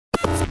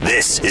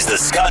This is the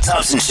Scott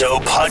Thompson Show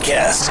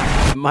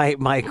podcast.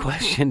 My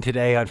question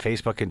today on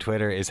Facebook and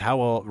Twitter is, how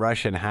will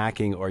Russian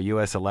hacking or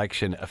U.S.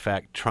 election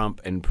affect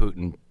Trump and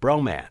Putin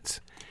bromance?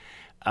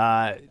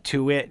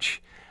 To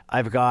which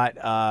I've got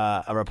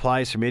a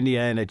replies from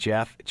Indiana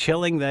Jeff.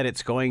 Chilling that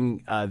it's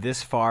going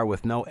this far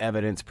with no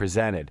evidence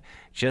presented.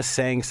 Just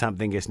saying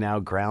something is now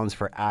grounds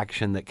for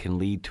action that can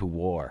lead to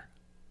war.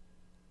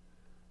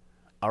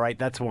 All right,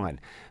 that's one.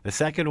 The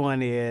second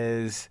one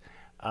is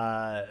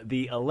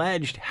the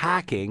alleged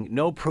hacking,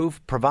 no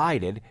proof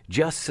provided,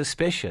 just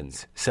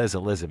suspicions, says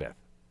Elizabeth.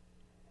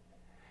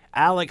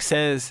 Alex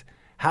says,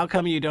 how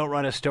come you don't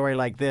run a story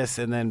like this,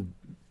 and then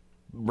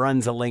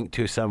runs a link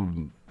to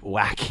some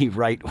wacky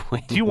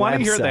right-wing Do you want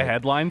to hear website. the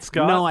headline,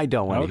 Scott? No, I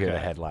don't want to hear the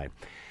headline.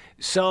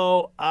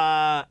 So,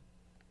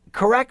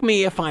 correct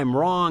me if I'm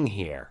wrong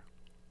here,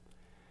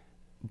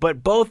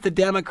 but both the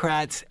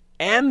Democrats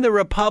and the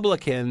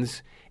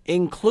Republicans,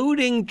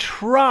 including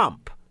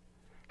Trump,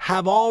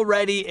 have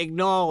already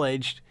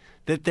acknowledged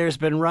that there's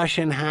been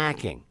Russian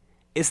hacking.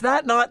 Is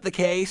that not the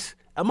case?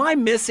 Am I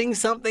missing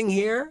something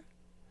here?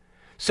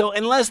 So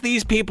unless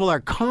these people are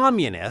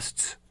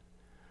communists,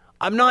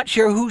 I'm not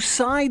sure whose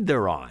side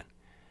they're on.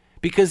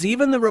 Because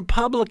even the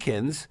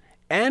Republicans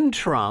and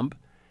Trump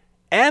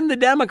and the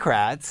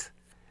Democrats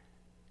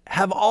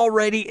have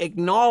already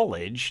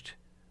acknowledged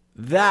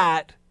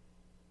that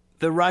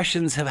the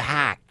Russians have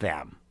hacked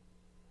them.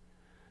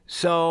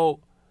 So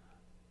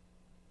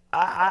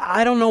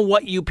I don't know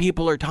what you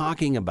people are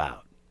talking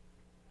about.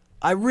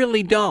 I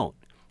really don't.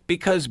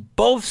 Because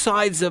both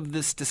sides of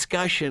this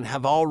discussion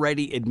have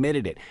already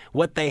admitted it.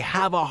 What they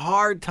have a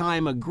hard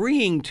time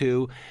agreeing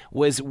to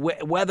was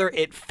whether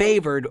it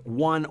favored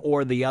one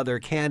or the other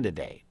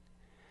candidate.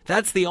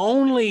 That's the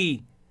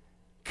only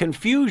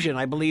confusion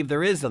I believe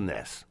there is in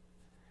this.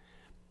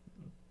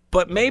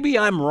 But maybe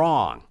I'm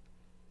wrong.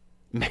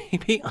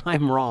 Maybe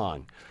I'm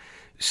wrong.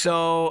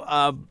 So,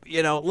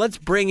 let's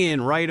bring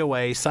in right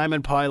away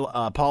Simon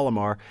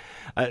Palomar.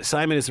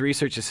 Simon is the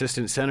Research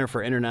Assistant, Center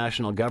for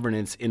International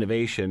Governance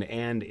Innovation,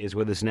 and is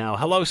with us now.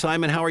 Hello,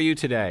 Simon. How are you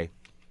today?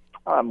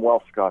 I'm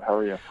well, Scott. How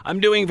are you? I'm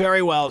doing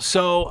very well.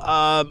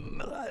 So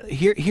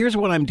here's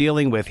what I'm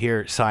dealing with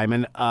here,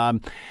 Simon.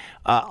 On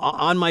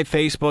my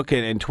Facebook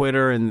and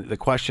Twitter, and the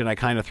question I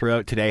kind of threw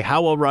out today,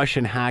 how will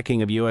Russian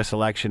hacking of U.S.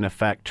 election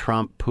affect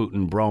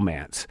Trump-Putin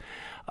bromance?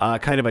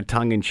 Kind of a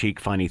tongue-in-cheek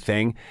funny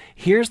thing.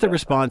 Here's the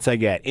response I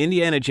get.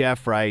 Indiana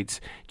Jeff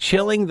writes,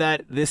 chilling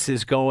that this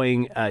is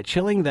going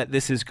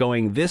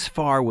this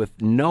far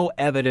with no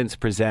evidence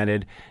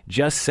presented,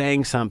 just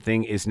saying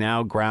something is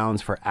now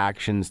grounds for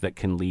actions that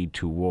can lead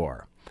to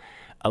war.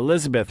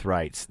 Elizabeth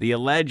writes, the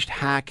alleged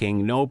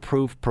hacking, no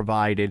proof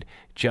provided,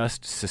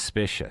 just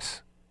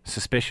suspicions.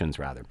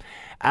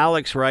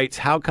 Alex writes,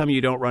 how come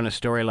you don't run a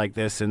story like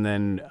this and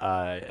then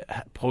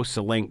post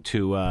a link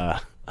to a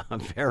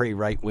very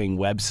right-wing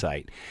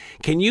website?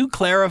 Can you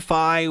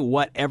clarify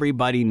what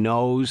everybody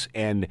knows,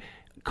 and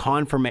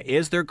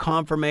is there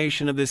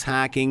confirmation of this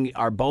hacking?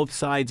 Are both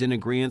sides in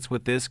agreement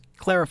with this?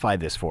 Clarify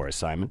this for us,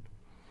 Simon.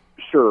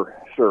 Sure,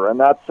 and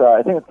that's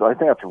I think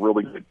that's a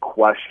really good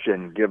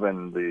question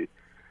given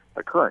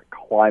the current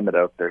climate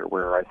out there,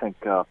 where I think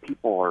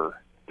people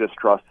are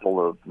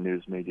distrustful of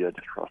news media,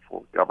 distrustful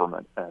of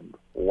government, and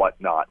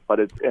whatnot. But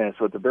it's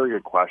a very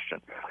good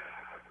question.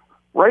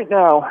 Right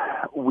now,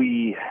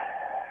 we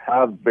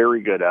have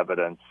very good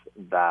evidence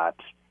that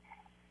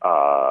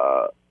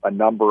a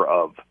number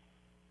of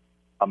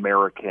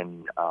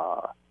American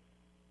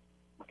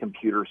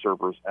computer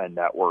servers and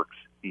networks'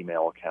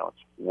 email accounts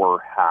were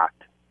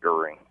hacked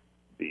during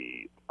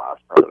the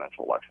last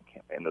presidential election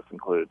campaign. This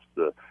includes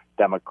the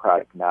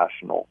Democratic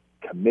National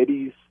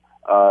Committee's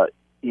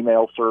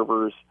email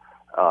servers,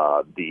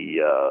 the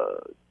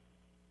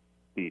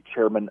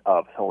chairman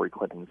of Hillary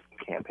Clinton's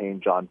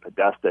campaign, John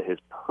Podesta, his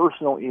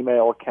personal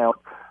email account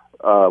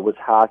was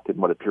hacked in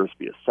what appears to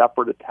be a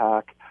separate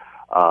attack.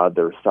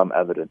 There's some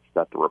evidence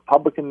that the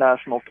Republican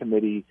National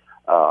Committee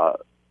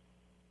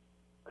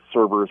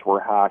servers were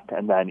hacked,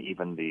 and then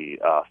even the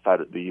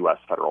U.S.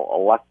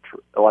 Federal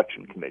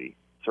Election Committee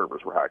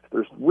servers were hacked.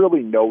 There's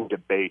really no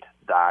debate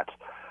that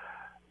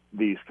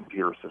these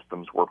computer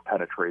systems were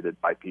penetrated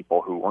by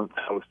people who weren't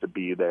supposed to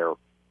be there,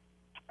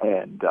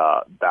 and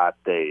that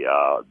they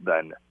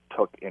then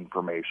took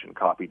information,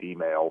 copied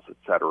emails,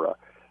 etc.,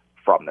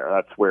 from there.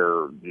 That's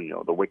where the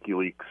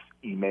WikiLeaks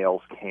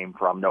emails came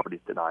from. Nobody's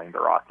denying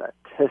their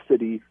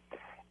authenticity,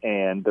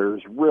 and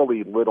there's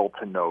really little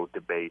to no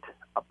debate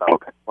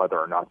about whether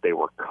or not they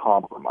were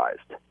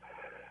compromised.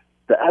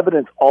 The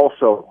evidence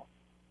also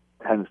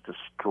tends to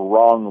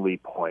strongly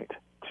point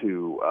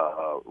to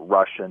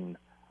Russian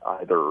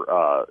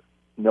either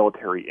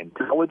military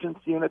intelligence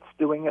units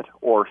doing it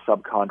or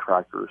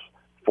subcontractors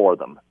for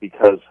them,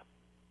 because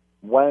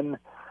when,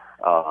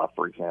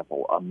 for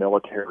example, a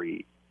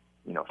military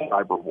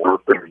cyber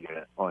warfare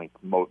unit, like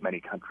many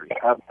countries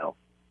have now,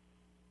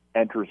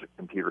 enters a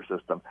computer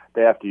system,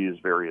 they have to use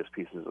various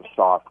pieces of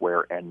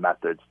software and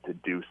methods to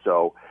do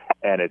so,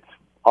 and it's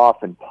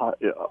often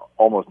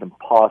almost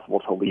impossible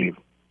to leave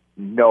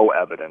no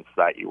evidence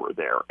that you were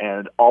there.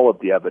 And all of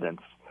the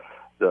evidence,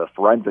 the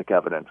forensic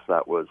evidence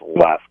that was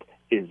left,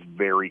 is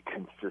very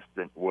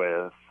consistent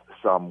with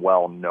some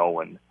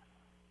well-known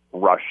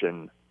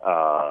Russian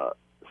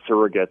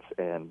surrogates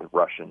and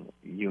Russian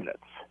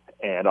units.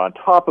 And on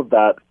top of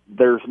that,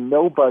 there's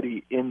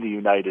nobody in the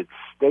United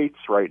States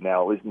right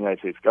now, at least in the United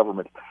States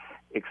government,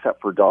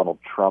 except for Donald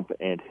Trump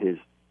and his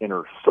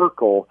inner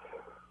circle,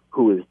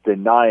 who is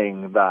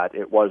denying that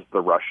it was the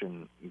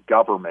Russian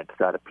government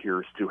that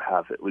appears to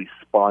have at least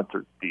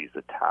sponsored these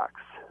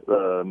attacks.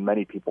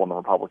 Many people in the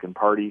Republican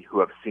Party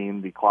who have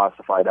seen the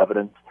classified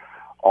evidence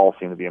all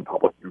seem to be in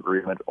public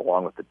agreement,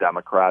 along with the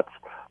Democrats.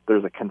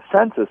 There's a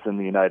consensus in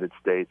the United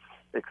States,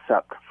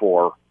 except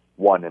for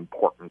one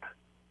important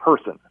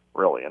person,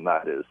 really, and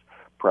that is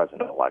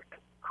President-elect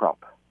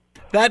Trump.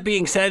 That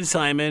being said,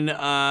 Simon,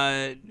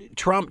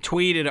 Trump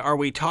tweeted, "Are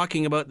we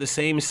talking about the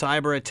same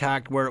cyber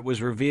attack where it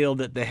was revealed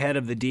that the head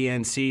of the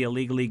DNC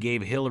illegally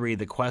gave Hillary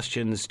the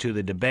questions to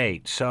the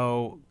debate?"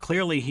 So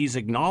clearly he's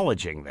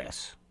acknowledging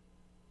this.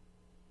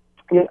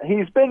 Yeah,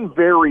 he's been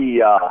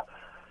very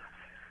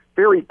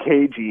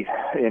cagey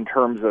in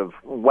terms of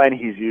when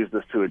he's used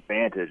this to his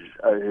advantage.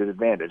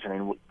 I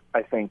mean,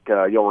 I think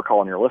you'll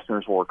recall, and your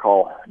listeners will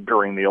recall,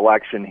 during the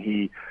election,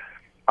 he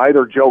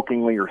either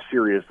jokingly or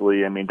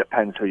seriously, I mean,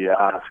 depends who you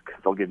ask,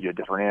 they'll give you a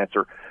different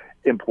answer,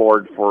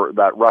 implored for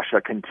that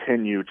Russia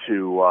continue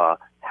to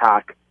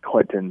hack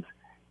Clinton's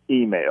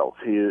emails.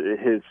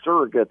 His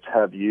surrogates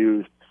have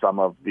used some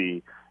of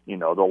the, the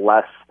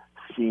less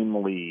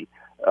seemly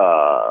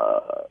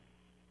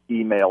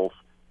emails,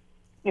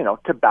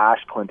 to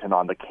bash Clinton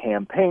on the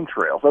campaign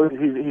trail. So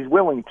he's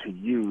willing to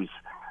use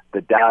the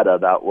data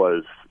that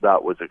was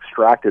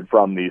extracted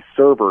from these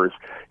servers.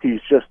 He's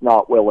just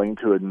not willing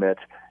to admit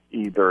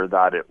either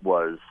that it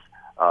was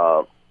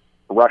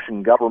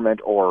Russian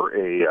government or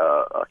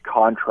a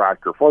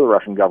contractor for the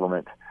Russian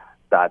government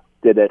that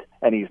did it,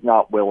 and he's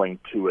not willing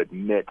to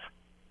admit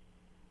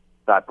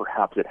that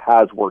perhaps it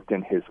has worked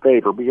in his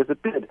favor, because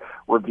it did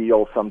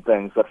reveal some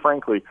things that,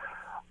 frankly,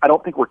 I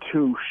don't think were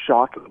too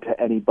shocking to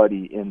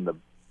anybody in the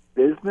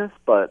business,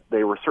 but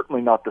they were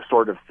certainly not the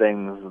sort of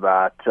things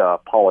that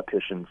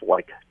politicians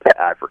like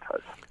to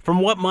advertise. From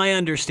what my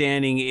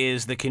understanding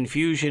is, the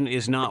confusion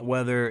is not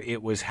whether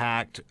it was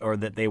hacked or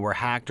that they were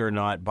hacked or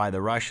not by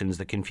the Russians.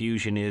 The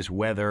confusion is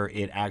whether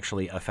it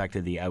actually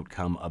affected the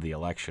outcome of the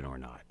election or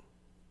not.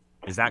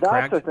 Is that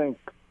correct? I think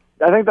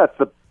that's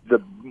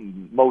the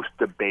most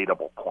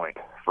debatable point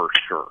for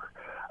sure.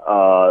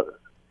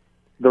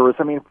 There was,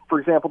 for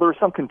example, there was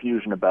some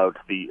confusion about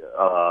the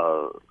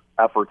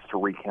efforts to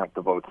recount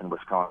the votes in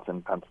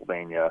Wisconsin,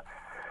 Pennsylvania,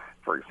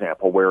 for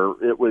example,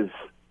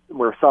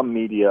 where some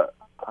media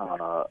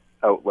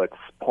outlets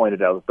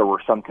pointed out that there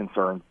were some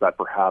concerns that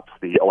perhaps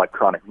the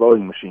electronic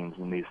voting machines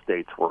in these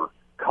states were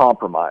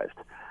compromised.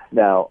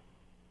 Now,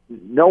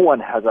 no one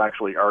has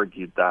actually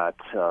argued that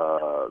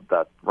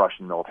that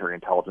Russian military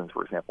intelligence,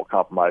 for example,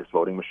 compromised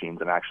voting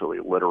machines and actually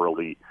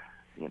literally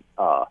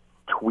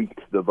tweaked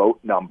the vote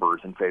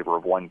numbers in favor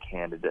of one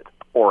candidate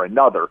or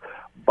another.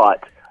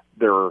 But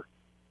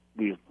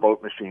these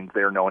vote machines,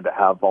 they're known to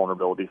have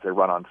vulnerabilities. They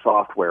run on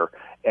software.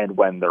 And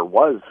when there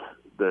was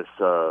this,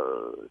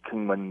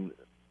 when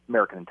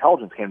American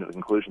intelligence came to the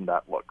conclusion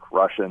that, look,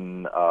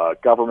 Russian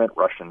government,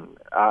 Russian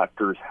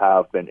actors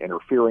have been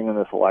interfering in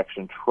this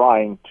election,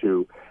 trying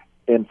to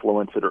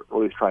influence it, or at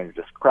least trying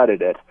to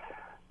discredit it,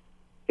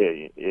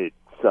 it's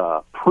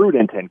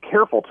prudent and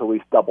careful to at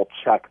least double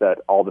check that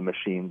all the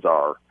machines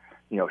are,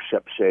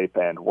 ship-shape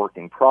and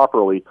working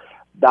properly.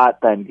 That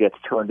then gets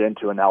turned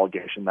into an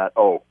allegation that,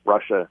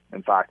 Russia,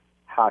 in fact,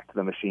 hacked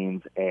the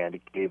machines and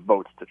gave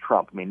votes to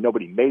Trump.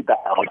 Nobody made that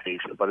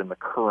allegation, but in the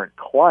current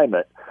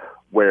climate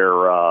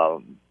where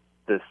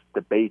this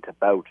debate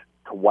about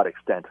to what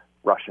extent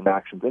Russian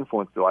actions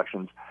influenced the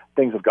elections,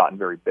 things have gotten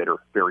very bitter,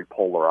 very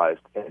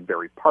polarized, and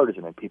very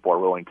partisan, and people are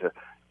willing to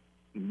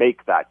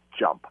make that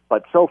jump.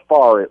 But so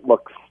far, it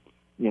looks,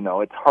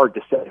 it's hard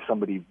to say if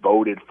somebody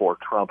voted for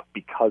Trump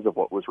because of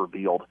what was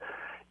revealed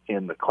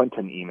in the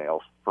Clinton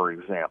emails, for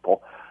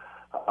example.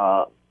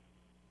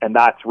 And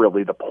that's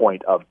really the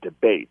point of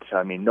debate.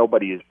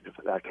 Nobody is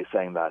actually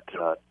saying that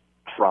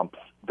Trump's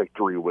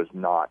victory was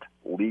not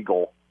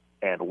legal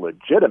and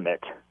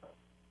legitimate,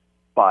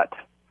 but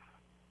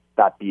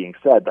that being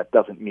said, that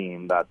doesn't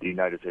mean that the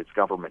United States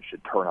government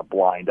should turn a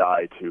blind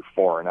eye to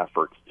foreign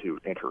efforts to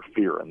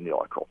interfere in the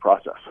electoral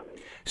process.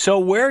 So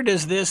where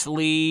does this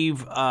leave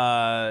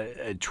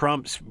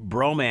Trump's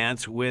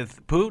bromance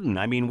with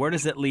Putin? Where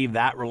does it leave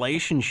that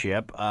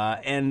relationship?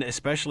 And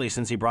especially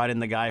since he brought in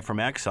the guy from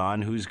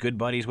Exxon who's good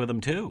buddies with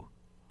him too.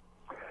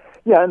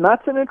 Yeah, and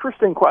that's an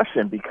interesting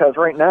question, because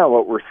right now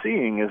what we're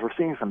seeing is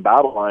some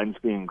battle lines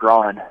being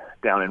drawn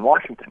down in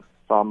Washington.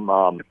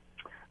 Some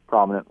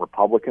prominent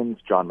Republicans,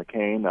 John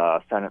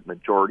McCain, Senate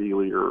Majority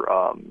Leader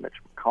Mitch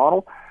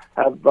McConnell,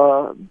 have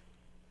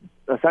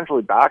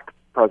essentially backed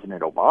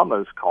President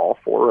Obama's call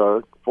for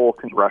a full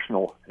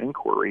congressional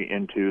inquiry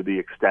into the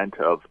extent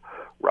of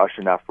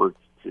Russian efforts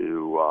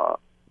to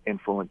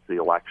influence the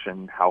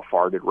election? How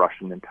far did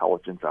Russian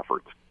intelligence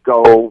efforts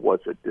go?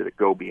 Did it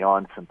go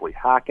beyond simply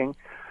hacking?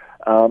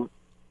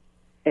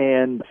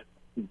 And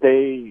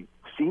they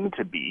seem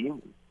to be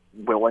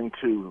willing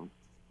to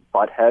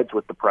butt heads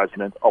with the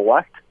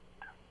president-elect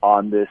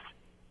on this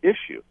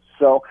issue.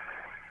 So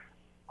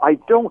I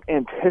don't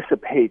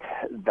anticipate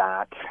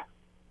that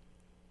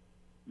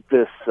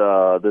this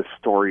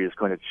story is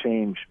going to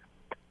change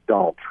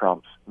Donald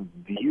Trump's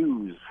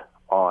views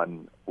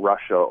on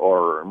Russia,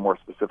 or more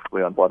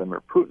specifically on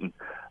Vladimir Putin.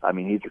 I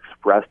mean, he's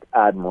expressed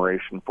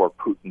admiration for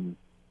Putin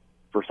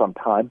for some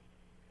time,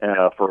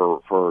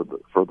 for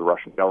the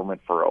Russian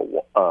government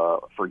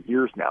for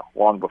years now,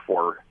 long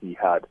before he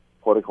had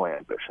political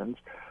ambitions.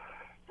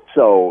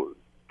 So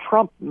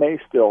Trump may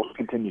still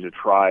continue to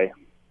try,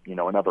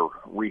 another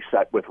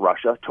reset with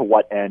Russia. To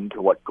what end?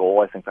 To what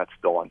goal? I think that's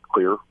still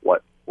unclear.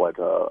 What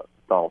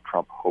Donald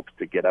Trump hopes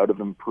to get out of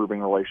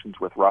improving relations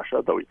with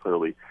Russia, though he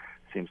clearly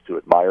seems to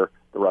admire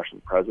the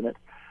Russian president.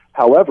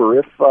 However,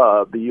 if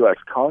the U.S.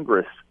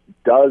 Congress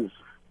does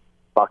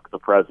buck the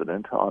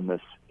president on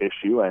this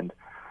issue and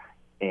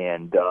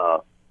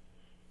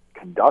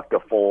conduct a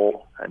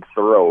full and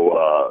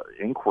thorough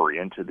inquiry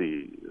into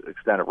the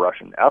extent of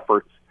Russian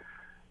efforts,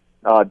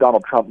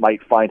 Donald Trump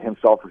might find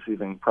himself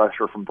receiving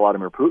pressure from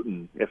Vladimir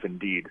Putin, if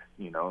indeed,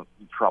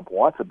 Trump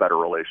wants a better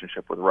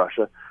relationship with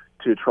Russia,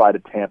 to try to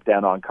tamp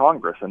down on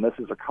Congress. And this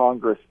is a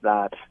Congress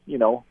that,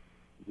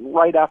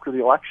 right after the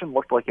election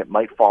looked like it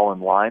might fall in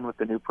line with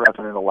the new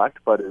president-elect,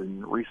 but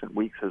in recent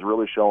weeks has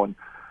really shown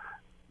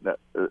that,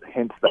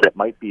 hints that it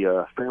might be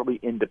a fairly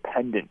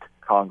independent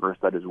Congress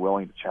that is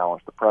willing to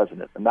challenge the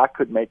president. And that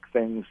could make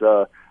things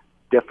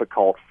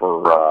difficult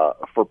for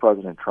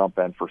President Trump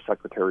and for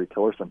Secretary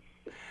Tillerson.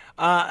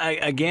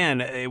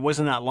 Again, it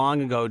wasn't that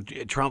long ago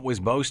Trump was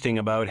boasting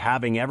about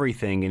having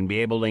everything and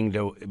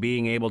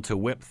being able to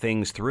whip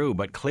things through.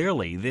 But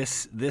clearly,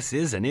 this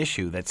is an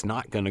issue that's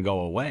not going to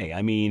go away.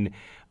 I mean,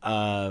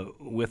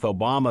 with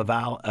Obama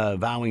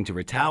vowing to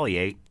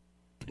retaliate,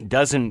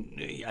 does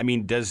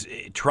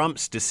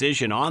Trump's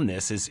decision on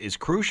this is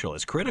crucial,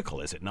 is critical,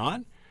 is it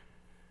not?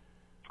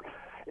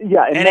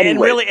 Yeah,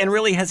 and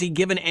really, has he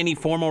given any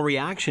formal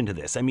reaction to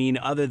this? I mean,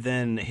 other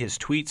than his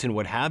tweets and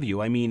what have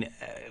you. I mean,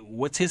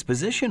 what's his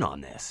position on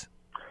this?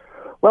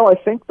 Well, I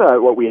think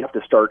that what we have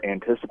to start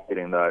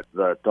anticipating that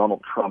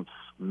Donald Trump's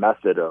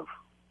method of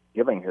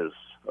giving his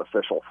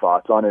official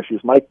thoughts on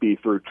issues might be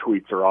through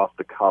tweets or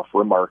off-the-cuff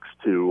remarks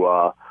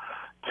to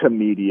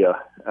media.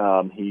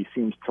 He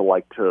seems to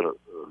like to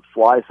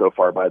fly so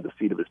far by the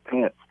seat of his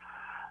pants.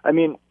 I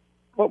mean,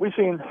 what we've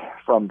seen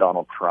from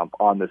Donald Trump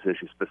on this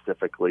issue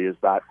specifically is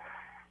that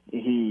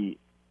he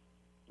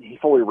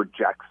fully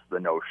rejects the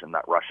notion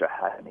that Russia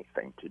had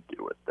anything to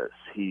do with this.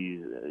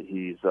 He's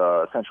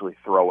essentially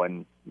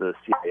throwing the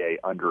CIA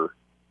under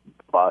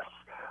the bus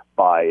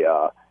by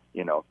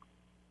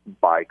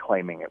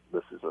claiming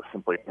this is a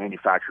simply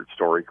manufactured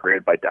story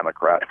created by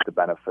Democrats to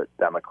benefit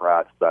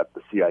Democrats, that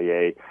the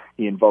CIA,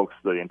 he invokes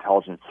the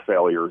intelligence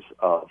failures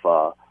of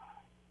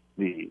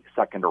the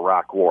Second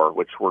Iraq War,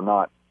 which were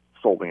not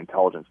solely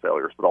intelligence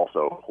failures, but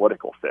also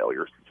political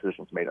failures,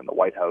 decisions made in the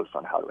White House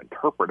on how to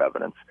interpret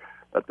evidence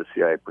that the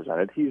CIA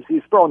presented.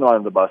 He's thrown them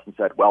under the bus and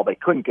said, well, they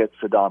couldn't get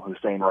Saddam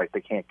Hussein right,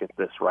 they can't get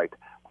this right,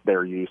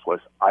 they're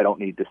useless. I don't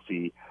need to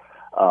see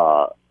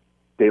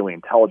daily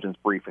intelligence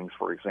briefings,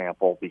 for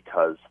example,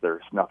 because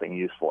there's nothing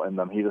useful in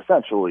them. He's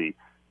essentially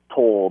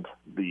told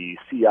the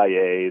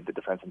CIA, the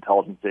Defense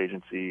Intelligence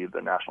Agency,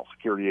 the National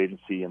Security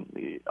Agency, and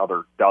the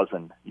other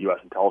dozen U.S.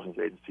 intelligence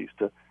agencies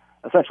to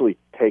essentially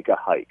take a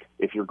hike.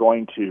 If you're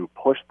going to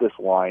push this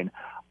line,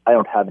 I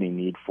don't have any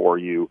need for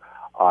you.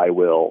 I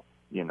will,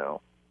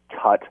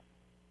 cut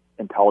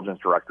intelligence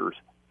directors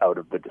out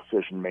of the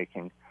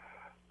decision-making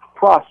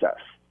process.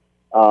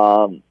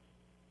 How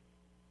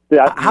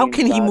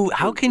can he move?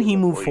 How can he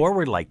move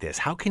forward like this?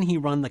 How can he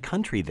run the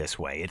country this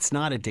way? It's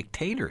not a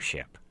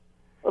dictatorship.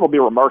 It'll be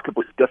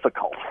remarkably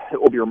difficult.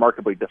 It will be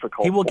remarkably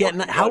difficult.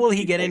 How will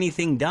he get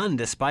anything done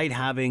despite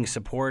having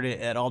support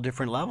at all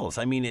different levels?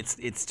 I mean,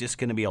 it's just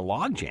going to be a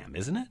logjam,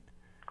 isn't it?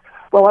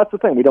 Well, that's the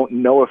thing. We don't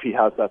know if he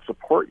has that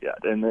support yet.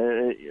 And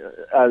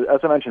as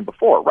I mentioned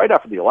before, right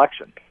after the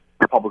election,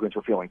 Republicans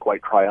were feeling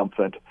quite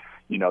triumphant.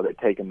 They'd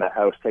taken the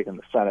House, taken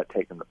the Senate,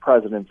 taken the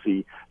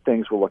presidency.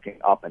 Things were looking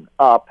up and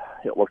up.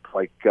 It looked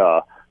like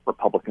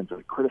Republicans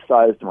had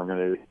criticized and were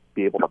going to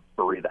be able to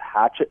bury the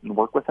hatchet and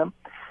work with him.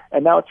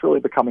 And now it's really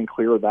becoming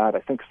clear that I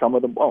think some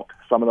of them won't.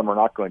 Some of them are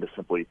not going to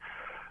simply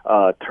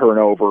turn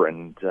over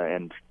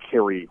and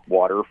carry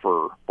water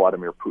for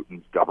Vladimir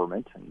Putin's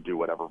government and do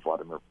whatever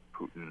Vladimir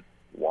Putin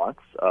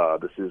wants.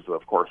 This is,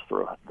 of course,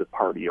 the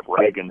party of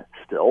Reagan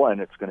still,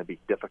 and it's going to be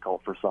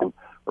difficult for some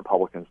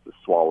Republicans to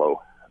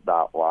swallow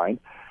that line.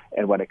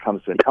 And when it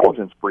comes to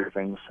intelligence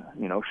briefings,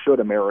 should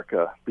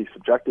America be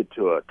subjected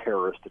to a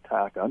terrorist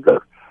attack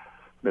under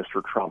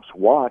Mr. Trump's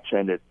watch,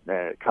 and it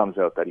comes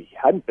out that he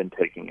hadn't been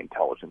taking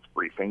intelligence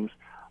briefings,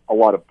 a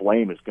lot of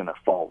blame is going to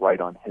fall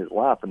right on his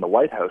lap in the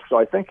White House. So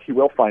I think he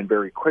will find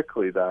very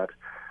quickly that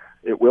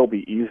it will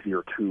be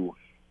easier to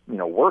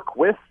work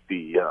with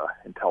the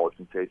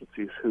intelligence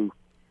agencies, who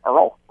are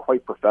all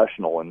quite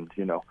professional, and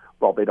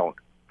while they don't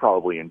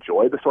probably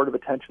enjoy the sort of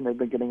attention they've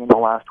been getting in the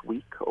last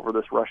week over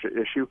this Russia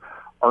issue,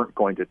 aren't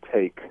going to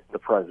take the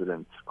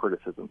president's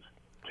criticisms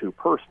too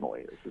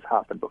personally. This has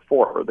happened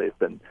before, where they've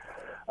been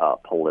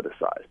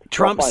politicized.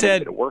 Trump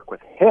said to work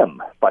with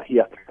him, but he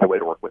has to find a way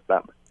to work with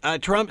them.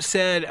 Trump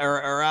said,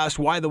 or asked,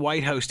 why the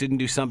White House didn't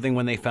do something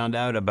when they found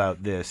out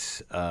about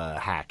this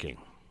hacking.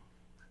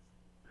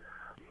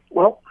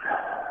 Well,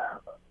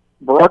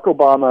 Barack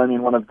Obama,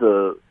 one of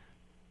the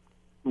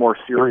more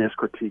serious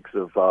critiques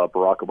of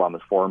Barack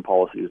Obama's foreign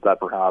policy is that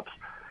perhaps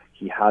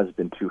he has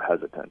been too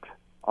hesitant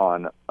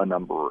on a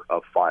number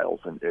of files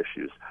and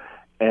issues.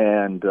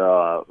 And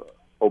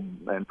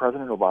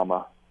President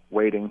Obama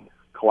waiting,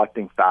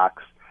 collecting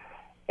facts,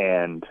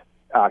 and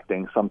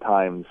acting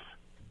sometimes,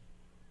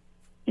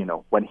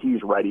 when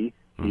he's ready,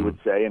 he would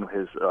say, and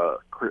his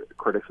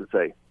critics would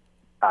say,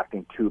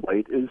 acting too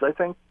late is, I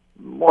think,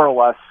 more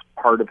or less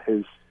part of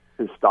his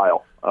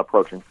style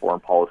approaching foreign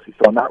policy.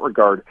 So in that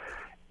regard,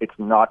 it's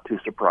not too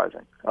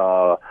surprising.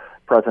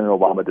 President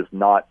Obama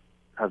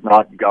has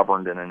not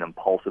governed in an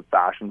impulsive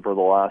fashion for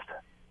the last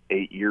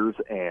 8 years,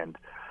 and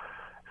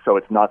so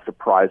it's not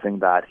surprising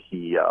that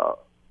he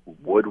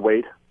would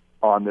wait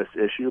on this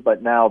issue.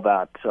 But now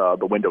that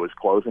the window is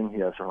closing, he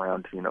has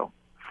around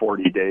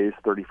 40 days,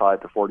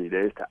 35 to 40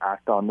 days to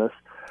act on this.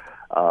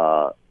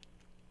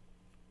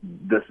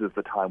 This is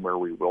the time where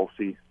we will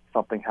see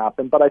something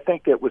happen. But I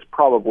think it was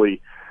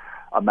probably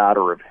a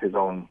matter of his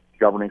own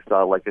governing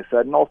style, like I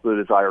said, and also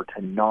the desire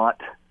to not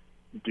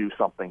do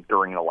something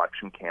during an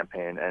election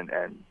campaign and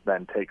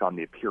then take on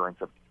the appearance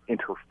of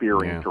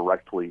interfering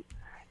directly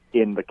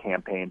in the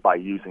campaign by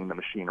using the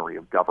machinery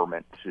of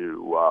government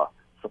to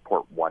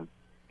support one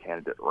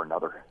candidate or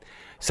another.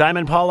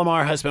 Simon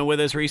Palomar has been with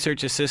us,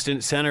 Research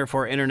Assistant, Center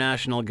for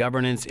International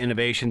Governance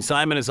Innovation.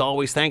 Simon, as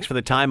always, thanks for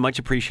the time. Much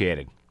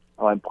appreciated.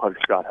 I'm pleasure,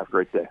 Scott. Have a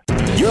great day.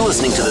 You're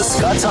listening to The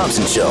Scott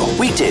Thompson Show,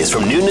 weekdays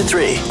from noon to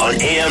 3 on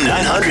AM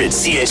 900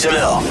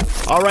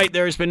 CHML. All right,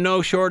 there's been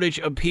no shortage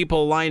of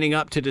people lining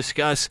up to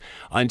discuss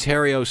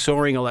Ontario's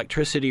soaring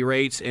electricity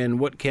rates and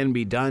what can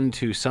be done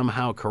to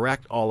somehow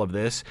correct all of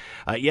this.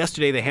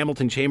 Yesterday, the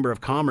Hamilton Chamber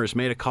of Commerce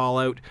made a call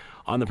out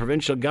on the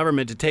provincial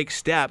government to take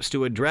steps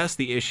to address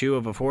the issue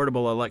of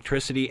affordable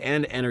electricity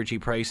and energy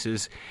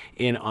prices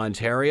in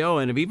Ontario,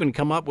 and have even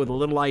come up with a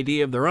little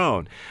idea of their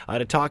own.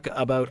 To talk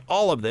about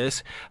all of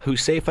this,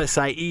 Hussefa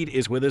Saeed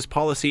is with us,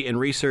 policy and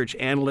research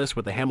analyst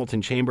with the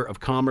Hamilton Chamber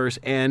of Commerce,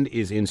 and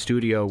is in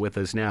studio with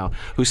us now.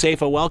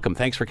 Hussefa, welcome.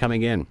 Thanks for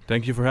coming in.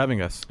 Thank you for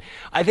having us.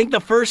 I think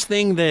the first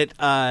thing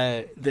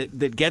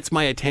that gets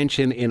my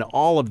attention in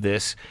all of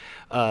this,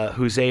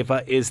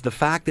 Hussefa, is the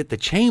fact that the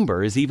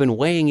Chamber is even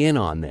weighing in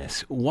on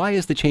this. Why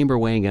is the Chamber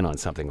weighing in on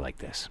something like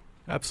this?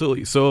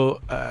 Absolutely. So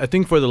I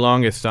think for the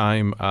longest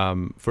time,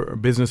 for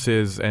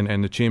businesses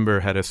and the Chamber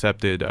had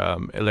accepted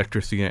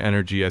electricity and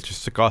energy as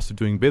just the cost of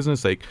doing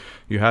business. Like,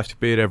 you have to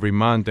pay it every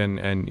month,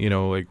 and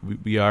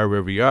we are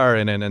where we are,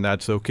 and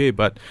that's okay.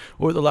 But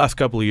over the last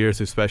couple of years,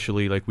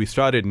 especially, we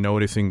started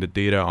noticing the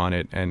data on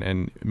it,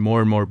 and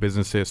more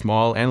businesses,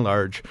 small and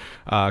large,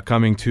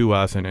 coming to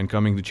us and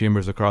coming to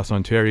chambers across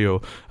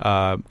Ontario,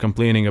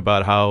 complaining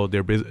about how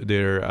their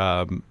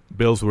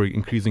bills were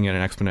increasing at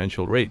an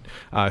exponential rate.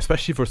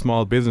 Especially for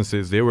small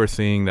businesses, they were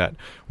saying that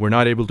we're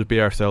not able to pay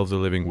ourselves a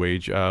living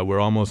wage. We're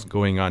almost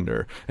going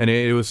under. And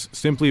it was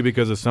simply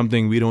because of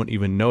something we don't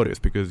even notice,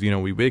 because,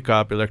 we wake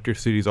up,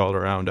 electricity is all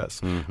around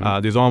us.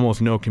 Mm-hmm. There's almost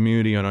no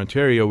community in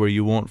Ontario where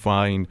you won't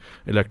find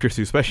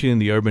electricity, especially in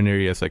the urban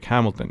areas like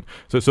Hamilton.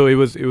 So it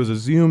was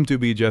assumed to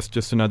be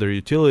just another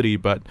utility,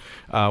 but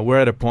we're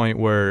at a point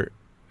where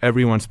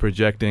everyone's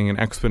projecting an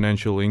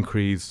exponential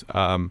increase,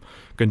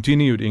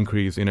 continued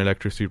increase in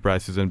electricity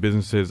prices, and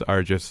businesses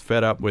are just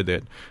fed up with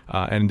it,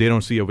 and they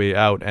don't see a way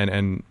out.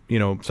 And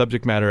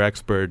subject matter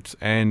experts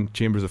and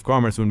chambers of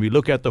commerce, when we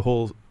look at the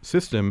whole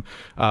system,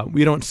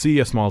 we don't see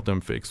a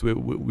small-term fix.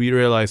 We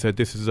realize that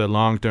this is a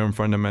long-term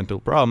fundamental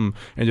problem,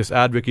 and just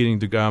advocating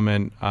to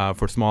government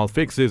for small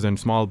fixes and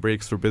small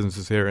breaks for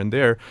businesses here and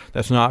there,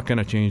 that's not going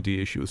to change the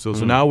issue. So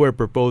now we're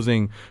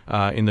proposing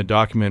in the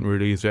document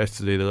released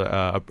yesterday,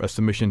 a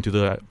submission to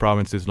the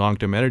province's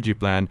long-term energy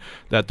plan,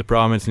 that the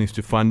province needs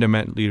to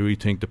fundamentally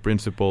rethink the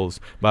principles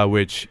by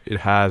which it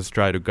has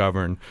tried to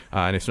govern.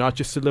 And it's not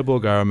just the Liberal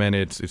government,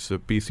 it's the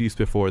PCs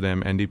before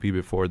them, NDP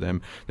before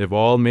them. They've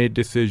all made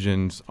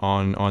decisions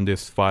on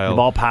this file. They've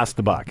all passed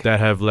the buck. That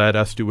have led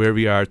us to where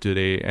we are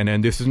today.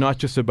 And this is not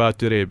just about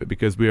today, but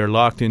because we are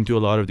locked into a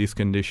lot of these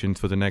conditions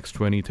for the next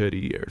 20, 30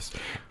 years.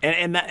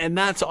 And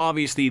that's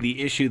obviously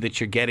the issue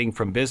that you're getting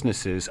from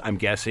businesses, I'm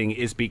guessing,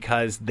 is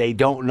because they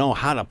don't know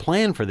how to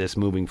plan for this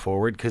moving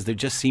forward, because there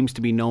just seems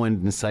to be no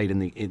end in sight in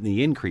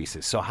the increases.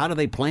 crisis. So how do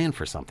they plan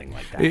for something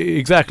like that?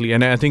 Exactly,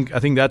 and I think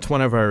that's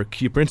one of our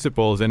key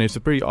principles, and it's a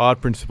pretty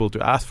odd principle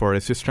to ask for.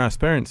 It's just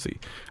transparency.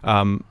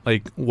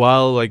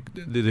 While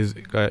there's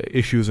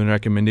issues and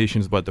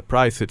recommendations about the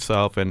price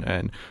itself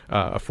and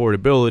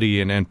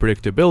affordability and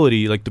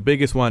predictability, like the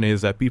biggest one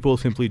is that people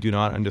simply do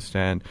not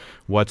understand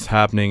what's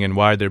happening and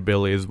why their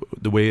bill is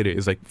the way it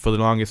is. Like for the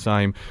longest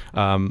time,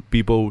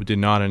 people did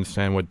not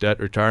understand what debt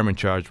retirement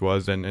charge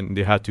was, and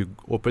they had to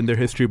open their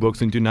history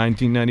books into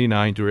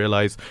 1999 to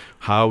realize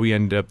how we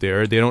ended up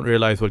there. They don't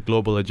realize what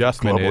global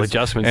adjustment is.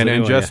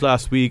 And just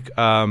last week,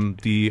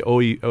 the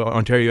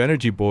Ontario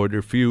Energy Board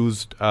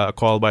refused a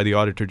call by the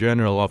Auditor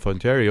General of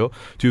Ontario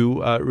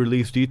to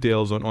release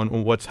details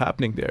on what's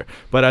happening there.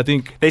 But I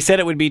think they said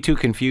it would be too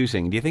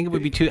confusing. Do you think it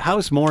would be too? How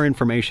is more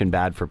information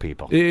bad for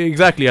people?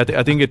 Exactly.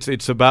 I think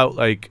it's about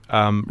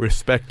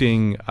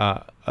respecting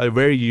a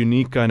very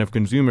unique kind of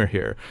consumer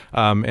here.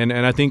 And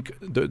I think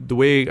the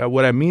way,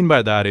 what I mean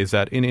by that is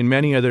that in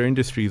many other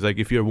industries, like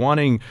if you're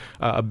wanting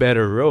a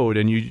better road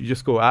and you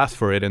just go ask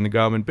for it and the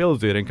government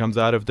builds it and comes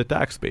out of the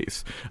tax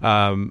base.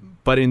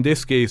 But in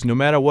this case, no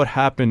matter what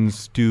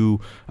happens to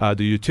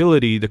the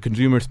utility, the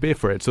consumers pay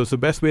for it. So it's the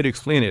best way to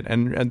explain it.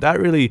 And that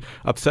really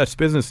upsets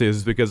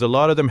businesses because a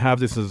lot of them have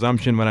this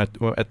assumption,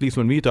 at least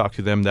when we talk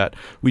to them, that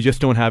we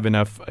just don't have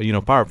enough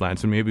power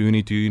plants and maybe we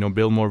need to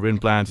build more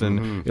wind plants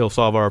and it'll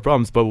solve our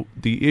problems. But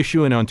the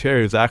issue in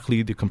Ontario is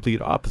actually the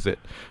complete opposite.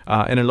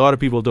 And a lot of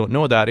people don't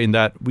know that, in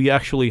that we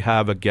actually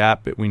have a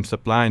gap between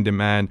supply and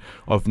demand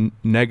of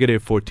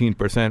negative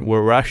 14%,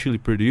 where we're actually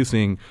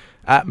producing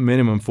at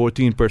minimum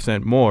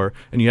 14% more,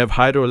 and you have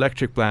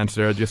hydroelectric plants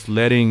that are just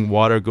letting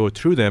water go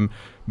through them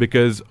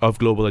because of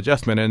global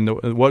adjustment.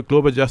 And what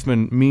global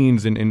adjustment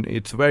means, in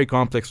it's a very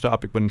complex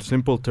topic, but in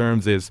simple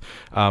terms is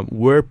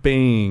we're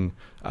paying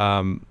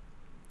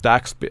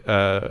tax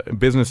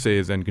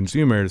businesses and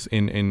consumers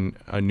in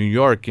New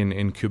York,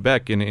 in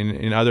Quebec,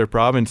 in other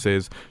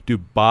provinces to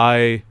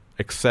buy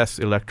excess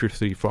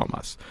electricity from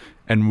us.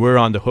 And we're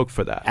on the hook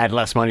for that. At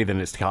less money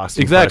than it's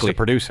costing for us to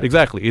produce it.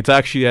 Exactly. It's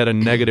actually at a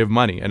negative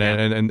money.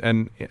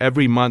 And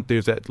every month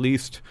there's at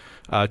least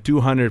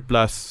 200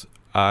 plus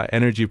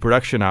energy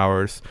production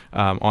hours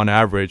on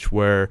average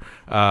where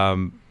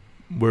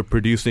we're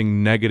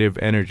producing negative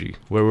energy,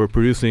 where we're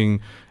producing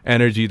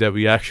energy that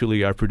we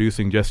actually are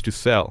producing just to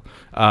sell.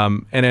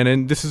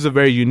 And this is a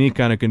very unique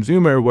kind of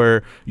consumer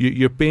where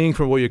you're paying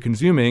for what you're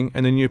consuming,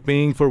 and then you're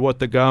paying for what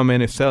the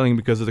government is selling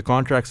because of the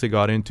contracts they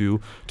got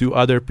into to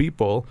other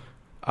people.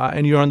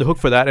 And you're on the hook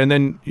for that. And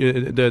then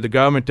the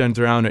government turns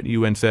around at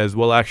you and says,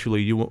 well,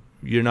 actually,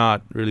 you're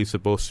not really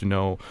supposed to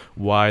know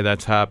why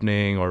that's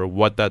happening or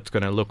what that's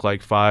going to look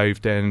like 5,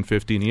 10,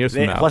 15 years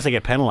from now. Plus, they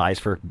get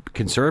penalized for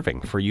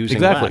conserving, for using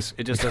less.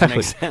 It just doesn't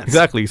make sense.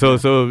 Exactly. So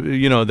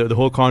the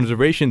whole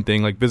conservation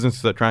thing, like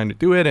businesses are trying to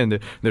do it, and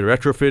they're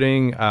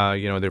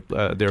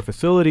retrofitting, their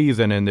facilities,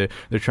 and then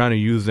they're trying to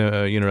use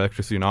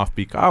electricity in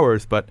off-peak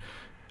hours, but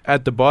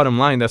at the bottom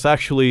line, that's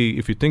actually,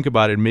 if you think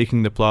about it,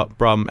 making the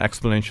problem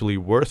exponentially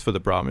worse for the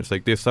problem. It's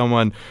like there's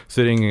someone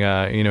sitting,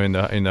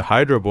 in the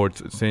hydro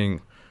board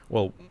saying,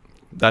 "Well,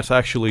 that's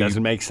actually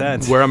doesn't make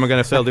sense. Where am I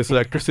going to sell this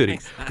electricity?"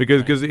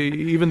 Because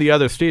even the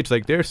other states,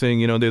 like they're saying,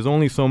 there's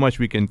only so much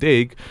we can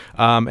take,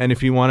 and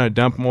if you want to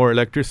dump more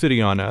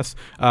electricity on us,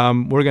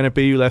 we're going to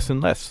pay you less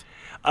and less.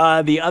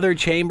 The other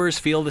chambers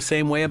feel the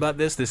same way about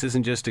this? This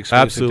isn't just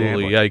exclusive to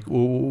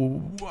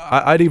Amber.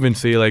 I'd even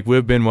say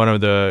we've been one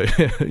of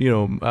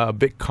the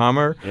big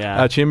calmer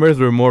chambers.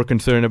 We're more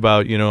concerned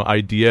about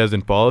ideas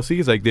and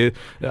policies. Like the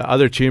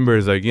other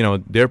chambers,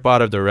 they're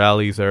part of the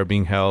rallies that are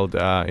being held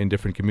in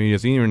different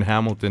communities. Even in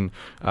Hamilton,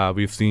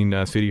 we've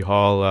seen City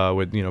Hall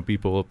with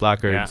people with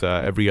placards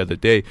every other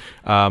day.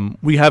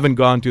 We haven't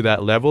gone to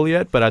that level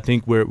yet, but I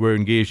think we're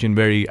engaged in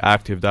very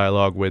active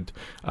dialogue with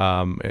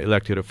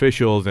elected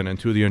officials and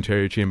through the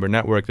Ontario Chamber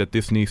Network that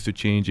this needs to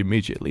change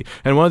immediately.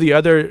 And one of the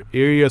other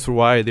areas for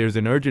why there's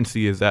an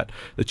urgency is that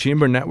the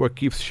Chamber Network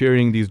keeps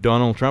sharing these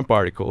Donald Trump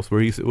articles where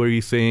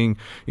he's saying,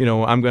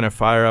 I'm going to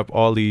fire up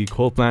all the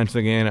coal plants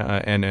again,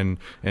 and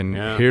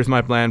here's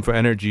my plan for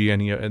energy.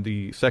 And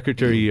the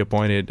secretary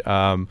appointed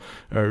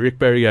Rick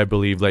Perry, I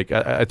believe.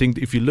 I think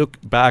if you look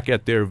back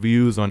at their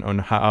views on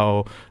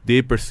how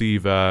they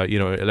perceive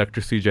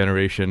electricity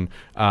generation,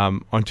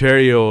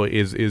 Ontario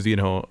is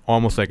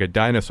almost like a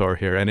dinosaur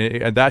here,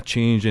 and that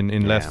changed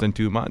in less than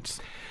 2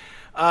 months.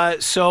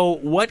 So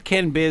what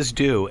can biz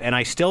do? And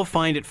I still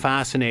find it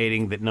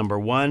fascinating that, number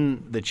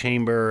one, the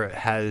chamber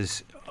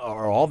has,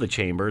 or all the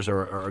chambers,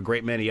 or a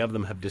great many of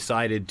them, have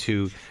decided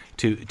to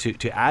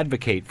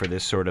advocate for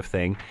this sort of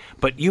thing.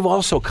 But you've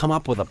also come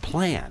up with a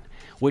plan,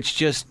 which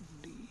just,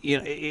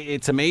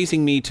 it's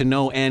amazing me to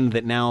no end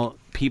that now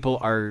people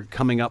are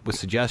coming up with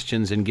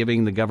suggestions and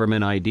giving the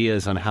government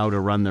ideas on how to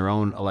run their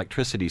own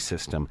electricity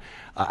system.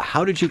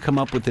 How did you come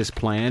up with this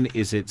plan?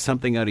 Is it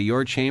something out of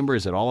your chamber?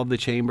 Is it all of the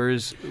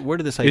chambers? Where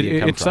did this idea come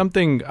from? It's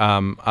something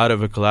out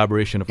of a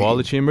collaboration of all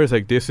the chambers.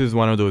 This is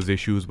one of those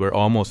issues where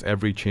almost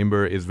every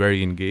chamber is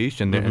very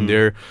engaged, and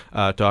they're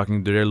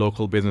talking to their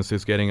local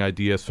businesses, getting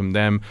ideas from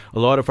them. A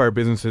lot of our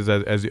businesses,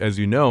 as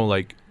you know,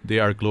 they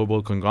are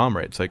global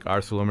conglomerates like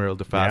ArcelorMittal,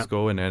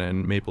 Dofasco,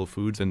 and Maple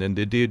Foods, and then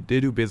they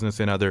do business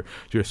in other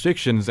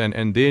jurisdictions,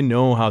 and they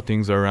know how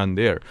things are run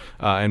there,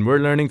 and we're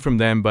learning from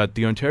them. But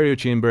the Ontario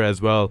Chamber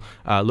as well,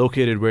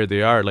 located where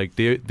they are, like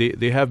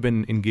they have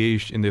been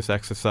engaged in this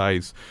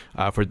exercise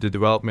for the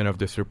development of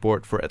this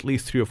report for at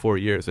least 3 or 4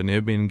 years, and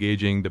they've been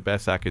engaging the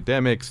best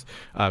academics,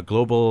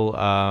 global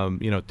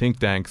think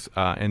tanks,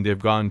 and they've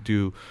gone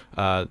to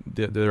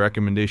the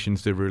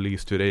recommendations they've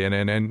released today,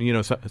 and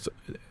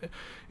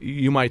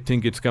you might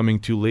think it's coming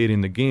too late in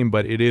the game,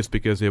 but it is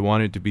because they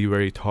wanted to be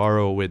very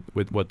thorough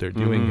with what they're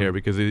doing here,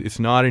 because it's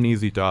not an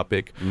easy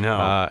topic.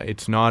 No.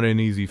 It's not an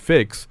easy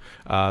fix.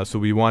 So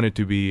we wanted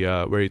to be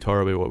very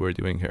thorough with what we're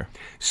doing here.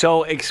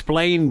 So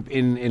explain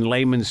in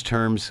layman's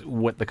terms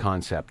what the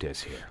concept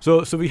is here.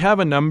 So we have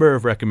a number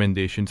of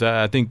recommendations.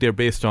 I think they're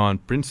based on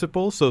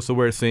principles. So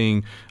we're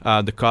saying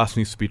the cost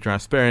needs to be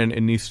transparent.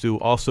 It needs to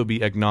also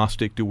be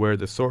agnostic to where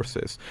the source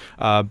is.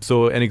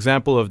 So an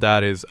example of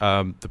that is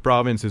the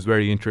province is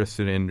very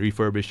interested in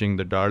refurbishing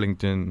the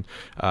Darlington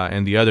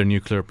and the other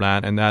nuclear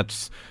plant, and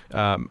that's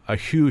a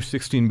huge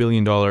 $16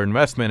 billion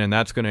investment, and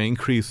that's going to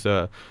increase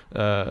the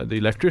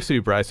electricity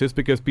prices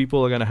because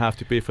people are going to have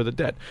to pay for the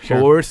debt. Sure.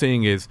 But what we're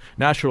saying is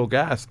natural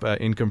gas,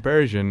 in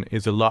comparison,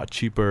 is a lot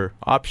cheaper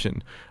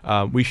option.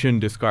 We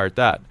shouldn't discard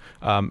that.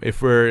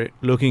 If we're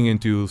looking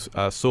into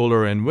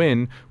solar and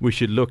wind, we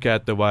should look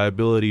at the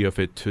viability of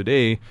it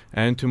today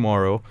and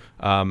tomorrow,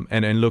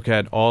 and look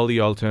at all the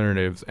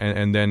alternatives,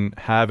 and then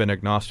have an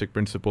agnostic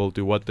principle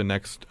to what the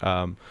next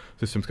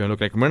system's going to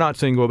look like. And we're not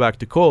saying go back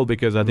to coal,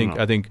 because I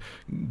think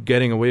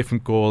getting away from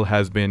coal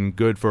has been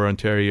good for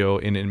Ontario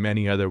in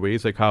many other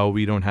ways, like how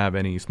we don't have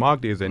any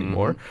smog days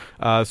anymore.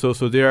 So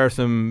there are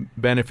some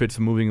benefits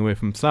of moving away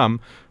from some.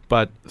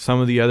 But some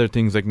of the other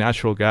things like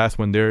natural gas,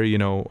 when they're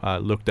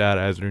looked at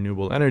as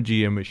renewable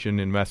energy and we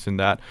shouldn't invest in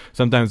that,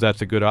 sometimes that's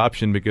a good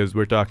option because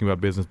we're talking about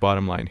business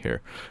bottom line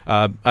here.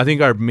 I think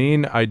our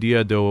main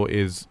idea, though,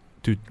 is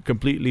to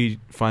completely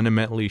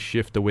fundamentally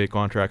shift the way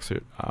contracts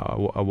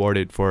are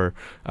awarded for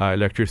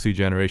electricity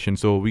generation.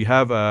 So we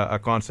have a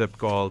concept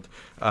called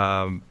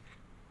what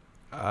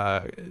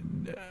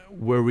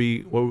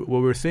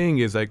we're saying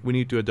is like we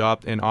need to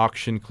adopt an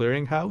auction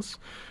clearinghouse,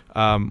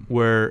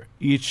 where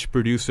each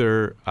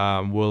producer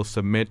will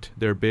submit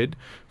their bid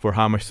for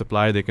how much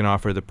supply they can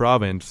offer the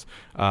province,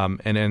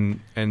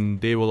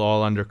 and they will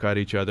all undercut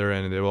each other,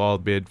 and they will all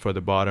bid for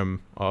the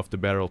bottom of the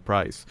barrel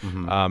price.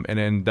 And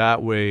then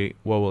that way,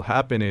 what will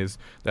happen is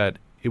that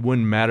it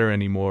wouldn't matter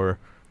anymore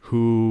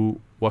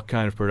what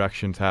kind of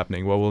production's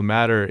happening. What will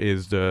matter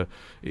is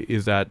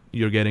that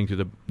you're getting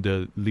to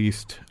the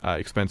least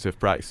expensive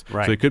price.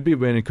 Right. So it could be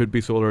wind, it could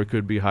be solar, it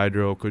could be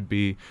hydro, it could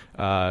be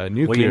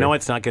nuclear. Well,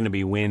 it's not going to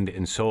be wind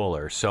and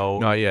solar. So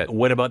not yet.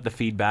 What about the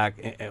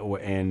feedback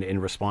and in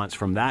response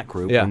from that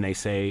group when they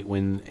say,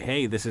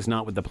 hey, this is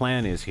not what the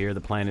plan is here. The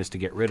plan is to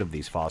get rid of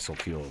these fossil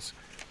fuels.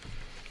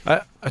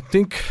 I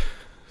think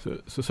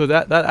so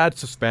that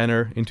adds a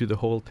spanner into the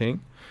whole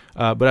thing.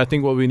 But I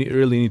think what we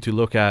really need to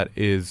look at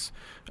is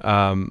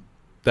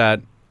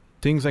that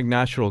things like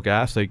natural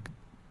gas, like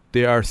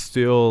they are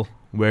still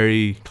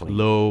very clean.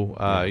 Low.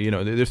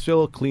 They're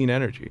still clean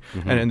energy,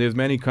 and there's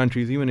many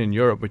countries, even in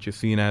Europe, which is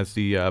seen as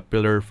the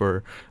pillar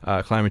for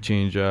climate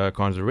change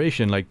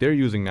conservation. Like they're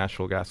using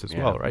natural gas as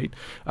well, right?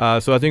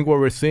 So I think what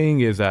we're saying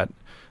is that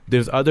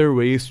there's other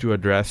ways to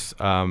address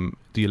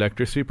the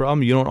electricity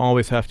problem. You don't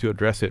always have to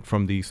address it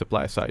from the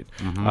supply side.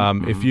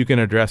 If you can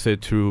address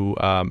it through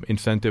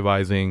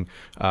incentivizing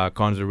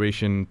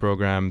conservation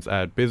programs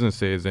at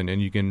businesses, and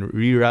you can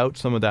reroute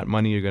some of that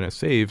money you're going to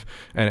save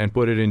and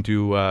put it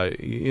into,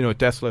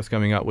 Tesla's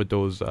coming out with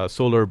those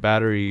solar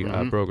battery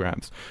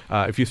programs.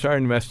 If you start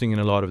investing in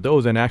a lot of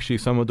those, and actually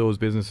some of those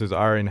businesses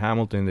are in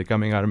Hamilton, they're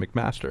coming out of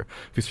McMaster.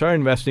 If you start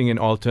investing in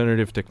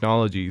alternative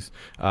technologies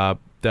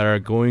that are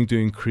going to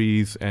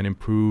increase and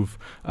improve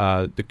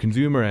the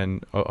consumer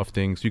end of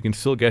things, you can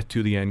still get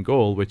to the end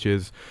goal, which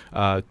is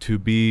to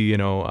be,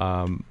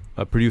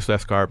 produce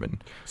less carbon.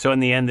 So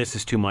in the end, this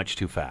is too much,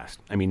 too fast.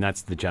 I mean,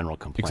 that's the general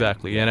complaint.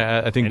 Exactly, and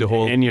I think the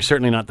whole... And you're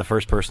certainly not the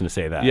first person to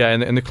say that. Yeah,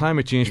 and the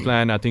climate change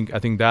plan, I think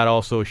that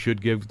also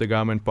should give the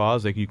government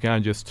pause. Like, you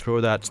can't just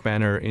throw that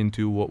spanner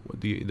into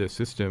the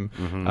system.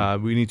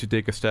 We need to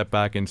take a step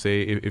back and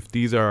say, if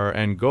these are our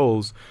end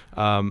goals,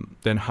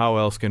 then how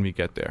else can we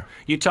get there?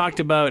 You talked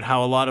about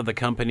how a lot of the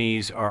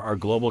companies are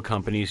global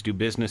companies, do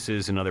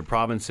businesses in other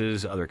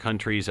provinces, other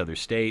countries, other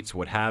states,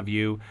 what have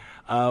you.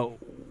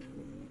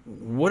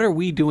 What are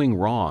we doing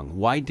wrong?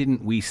 Why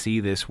didn't we see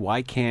this?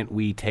 Why can't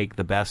we take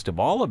the best of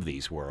all of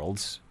these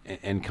worlds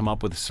and come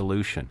up with a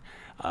solution?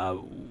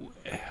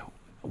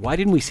 Why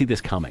didn't we see this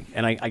coming?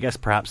 And I guess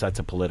perhaps that's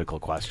a political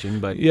question,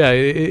 but... Yeah,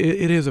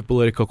 it is a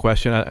political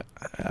question.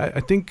 I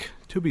think,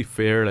 to be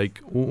fair, like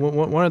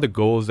one of the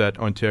goals that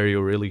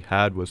Ontario really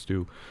had was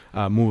to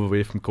move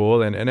away from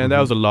coal, and that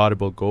was a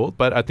laudable goal.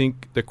 But I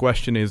think the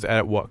question is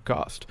at what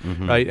cost,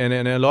 right?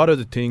 And a lot of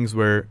the things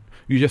where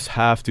you just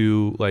have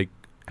to, like,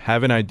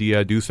 have an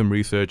idea, do some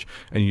research,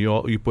 and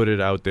you put it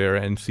out there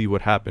and see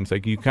what happens.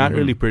 Like, you can't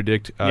really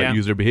predict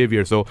user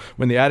behavior. So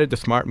when they added the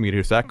smart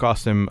meters, that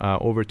cost them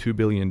over $2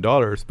 billion.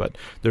 But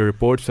the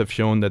reports have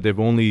shown that they've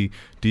only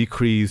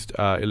decreased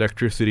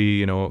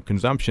electricity,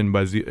 consumption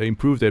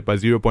improved it by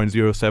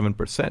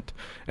 0.07%,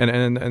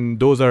 and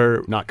those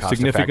are not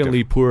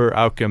significantly poorer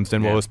outcomes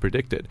than what was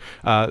predicted.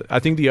 I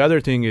think the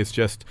other thing is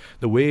just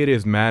the way it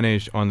is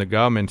managed on the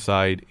government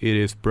side. It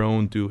is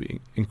prone to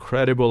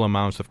incredible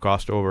amounts of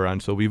cost overrun.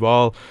 So we've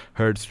all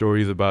heard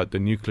stories about the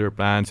nuclear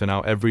plants and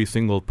how every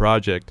single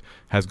project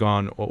has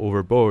gone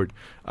overboard,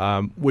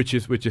 which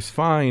is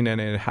fine, and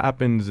it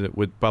happens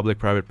with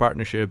public-private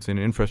partnerships and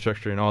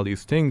infrastructure and all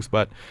these things.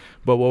 But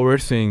what we're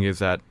seeing is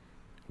that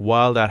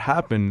while that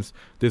happens,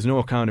 there's no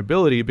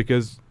accountability,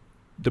 because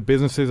the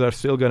businesses are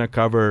still going to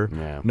cover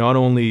not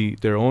only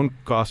their own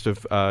cost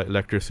of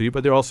electricity,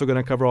 but they're also going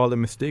to cover all the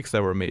mistakes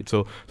that were made.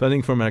 So I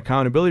think from an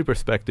accountability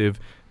perspective,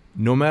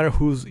 no matter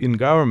who's in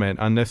government,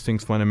 unless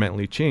things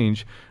fundamentally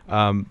change,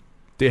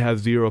 they have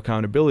zero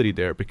accountability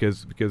there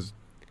because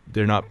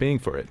they're not paying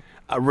for it.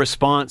 A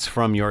response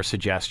from your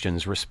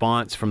suggestions,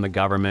 response from the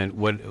government.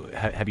 What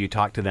have you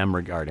talked to them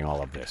regarding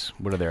all of this?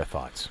 What are their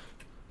thoughts?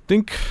 I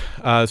think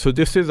so.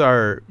 This is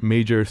our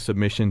major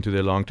submission to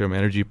the long-term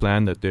energy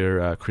plan that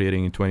they're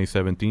creating in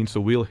 2017. So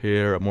we'll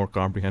hear a more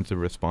comprehensive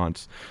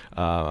response,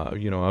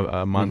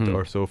 a month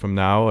or so from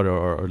now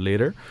or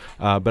later.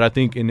 But I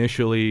think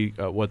initially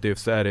what they've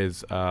said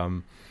is,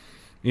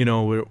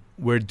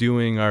 we're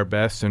doing our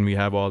best and we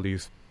have all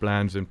these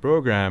plans and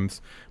programs,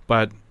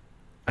 but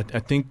I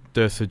think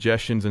the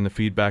suggestions and the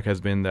feedback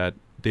has been that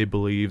they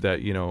believe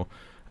that,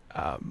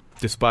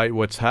 despite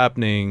what's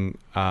happening,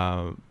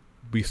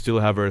 we still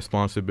have a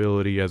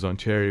responsibility as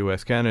Ontario,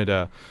 as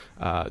Canada,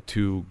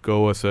 to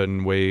go a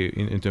certain way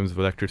in terms of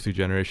electricity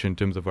generation, in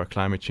terms of our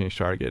climate change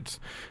targets.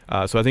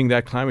 So I think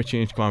that climate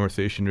change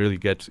conversation really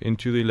gets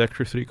into the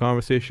electricity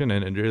conversation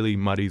and really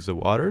muddies the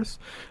waters.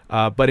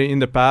 But in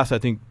the past, I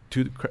think,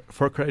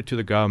 for credit to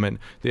the government,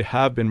 they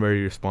have been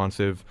very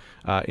responsive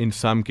in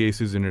some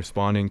cases in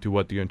responding to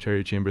what the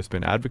Ontario Chamber has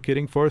been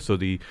advocating for. So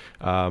the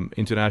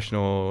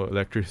International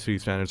Electricity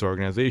Standards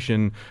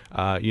Organization,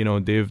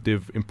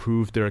 they've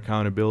improved their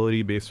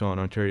accountability based on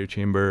Ontario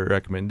Chamber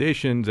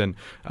recommendations, and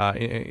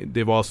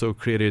they've also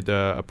created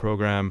a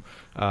program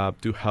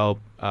to help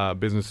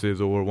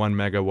businesses over 1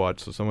 megawatt,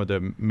 so some of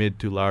the mid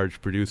to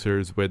large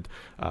producers, with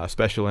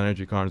special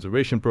energy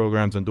conservation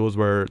programs, and those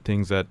were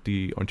things that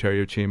the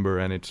Ontario Chamber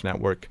and its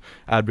network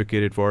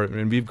advocated for,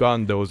 and we've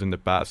gotten those in the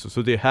past.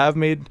 So they have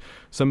made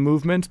some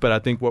movements, but I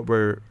think what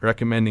we're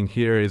recommending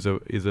here is a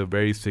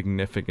very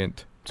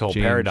significant whole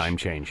paradigm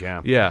change.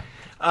 Yeah.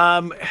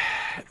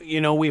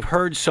 We've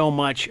heard so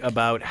much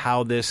about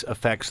how this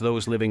affects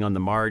those living on the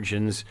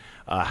margins,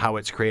 how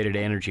it's created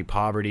energy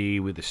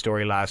poverty. With the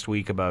story last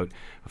week about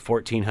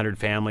 1,400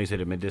 families that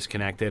have been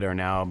disconnected are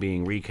now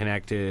being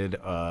reconnected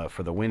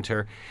for the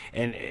winter,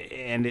 and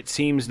it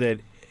seems that,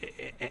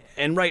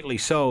 and rightly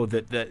so,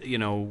 that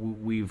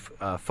we've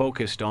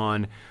focused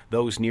on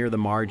those near the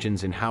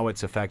margins and how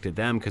it's affected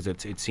them, because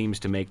it seems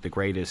to make the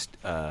greatest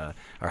or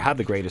have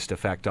the greatest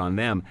effect on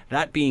them.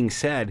 That being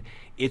said,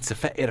 it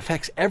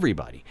affects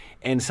everybody,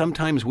 and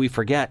sometimes we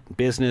forget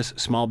business,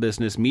 small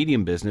business,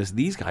 medium business.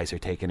 These guys are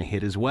taking a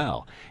hit as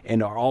well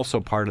and are also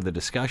part of the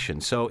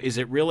discussion. So is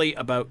it really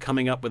about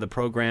coming up with a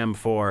program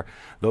for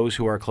those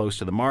who are close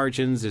to the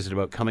margins? Is it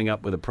about coming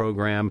up with a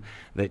program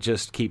that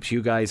just keeps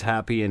you guys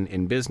happy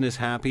and business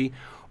happy?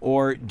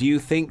 Or do you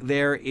think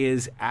there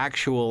is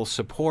actual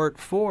support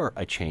for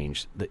a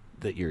change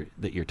that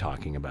you're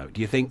talking about?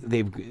 Do you think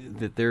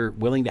that they're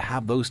willing to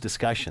have those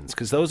discussions?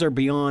 Because those are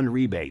beyond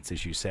rebates,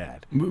 as you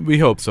said. We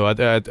hope so.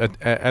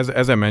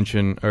 As I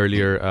mentioned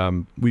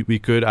earlier, we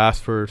could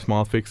ask for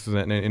small fixes,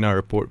 and in our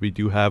report we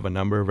do have a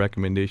number of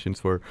recommendations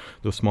for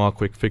those small,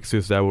 quick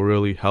fixes that will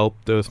really help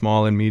the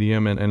small and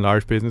medium and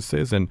large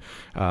businesses, and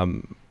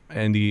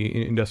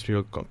the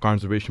industrial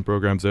conservation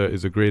programs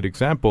is a great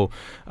example.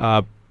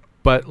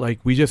 But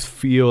we just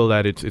feel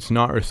that it's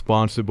not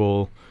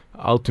responsible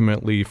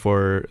ultimately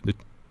for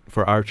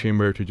our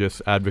chamber to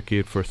just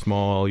advocate for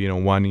small,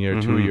 1 year,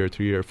 2 year,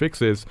 3 year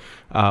fixes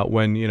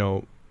when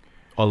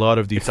a lot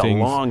of these things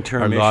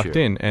are locked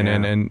in,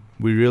 and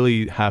we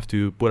really have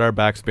to put our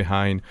backs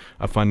behind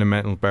a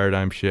fundamental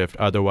paradigm shift.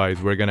 Otherwise,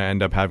 we're going to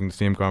end up having the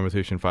same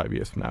conversation 5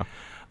 years from now.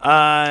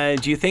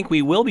 Do you think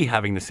we will be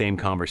having the same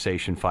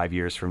conversation 5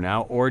 years from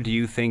now, or do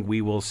you think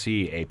we will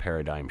see a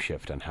paradigm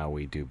shift on how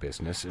we do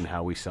business and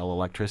how we sell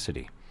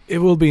electricity? It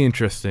will be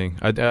interesting.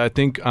 I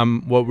think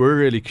what we're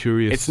really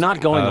curious. It's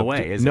not going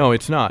away, is it? No,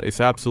 it's not. It's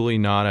absolutely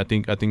not. I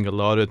think a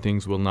lot of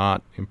things will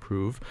not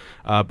improve,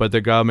 but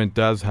the government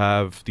does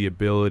have the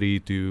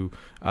ability to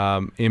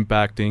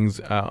impact things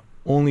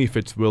only if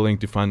it's willing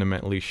to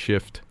fundamentally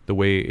shift the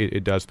way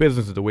it does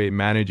business, the way it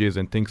manages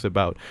and thinks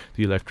about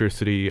the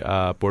electricity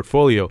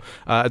portfolio.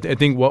 I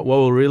think what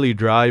will really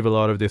drive a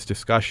lot of this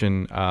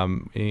discussion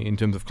in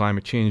terms of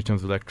climate change, in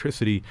terms of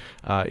electricity,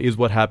 is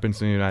what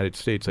happens in the United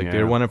States. Like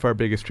they're one of our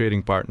biggest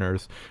trading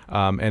partners,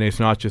 and it's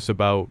not just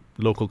about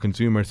local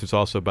consumers, it's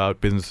also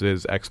about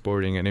businesses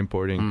exporting and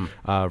importing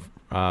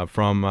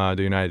from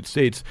the United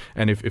States.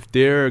 And if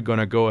they're going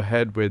to go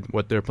ahead with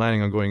what they're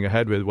planning on going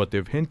ahead with, what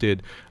they've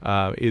hinted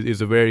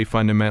is a very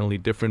fundamentally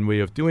different way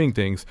of doing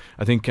things,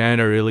 I think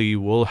Canada really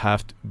will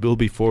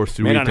be forced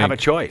to They rethink. don't have a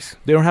choice.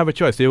 They don't have a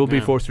choice. They will be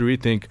forced to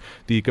rethink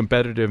the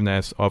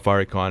competitiveness of our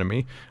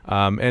economy.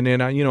 And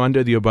then,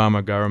 under the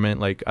Obama government,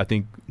 like I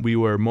think we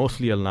were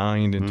mostly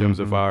aligned in terms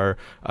of our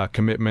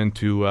commitment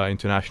to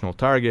international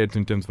targets,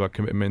 in terms of our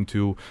commitment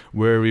to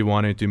where we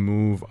wanted to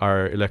move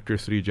our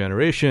electricity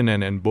generation,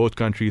 and both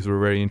countries were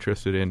very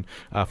interested in,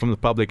 from the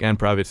public and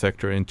private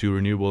sector, into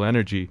renewable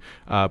energy.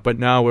 But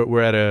now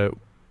we're at a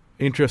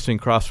interesting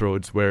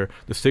crossroads where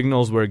the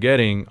signals we're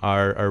getting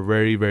are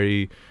very,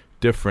 very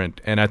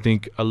different. And I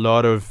think a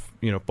lot of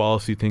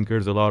policy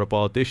thinkers, a lot of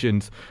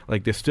politicians,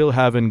 like they still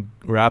haven't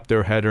wrapped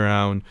their head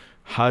around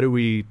how do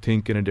we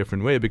think in a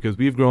different way, because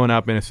we've grown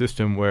up in a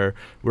system where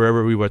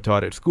wherever we were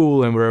taught at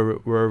school and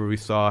wherever we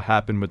saw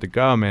happen with the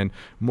government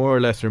more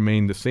or less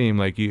remained the same.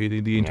 Like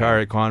the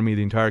entire economy,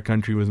 the entire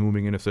country was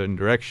moving in a certain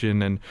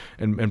direction,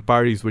 and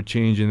parties would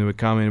change and they would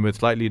come in with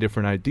slightly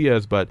different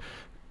ideas, but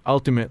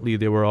ultimately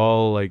they were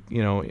all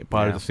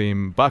part of the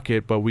same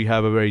bucket. But we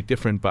have a very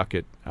different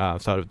bucket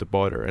south of the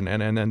border,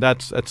 and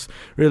that's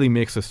really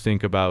makes us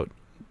think about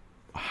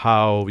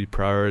how we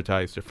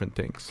prioritize different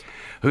things.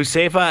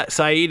 Huzaifa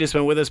Saeed has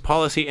been with us,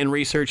 policy and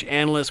research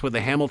analyst with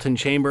the Hamilton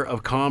Chamber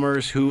of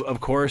Commerce, who,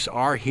 of course,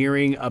 are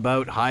hearing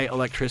about high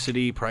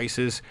electricity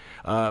prices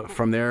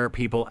from their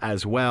people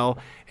as well,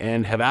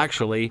 and have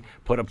actually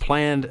put a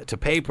plan to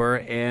paper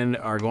and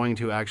are going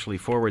to actually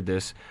forward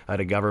this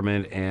to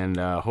government, and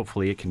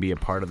hopefully it can be a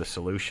part of the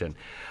solution.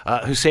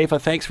 Huzaifa,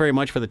 thanks very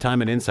much for the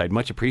time and insight.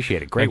 Much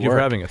appreciated. Great work. Thank you for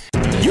having us.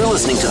 You're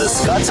listening to The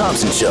Scott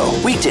Thompson Show,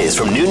 weekdays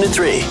from noon to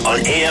 3 on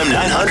AM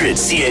 900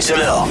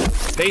 CHML.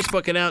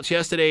 Facebook announced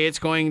yesterday it's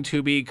going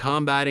to be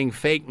combating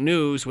fake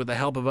news with the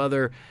help of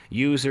other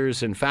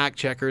users and fact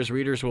checkers.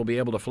 Readers will be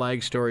able to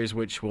flag stories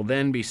which will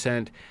then be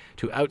sent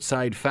to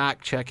outside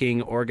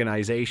fact-checking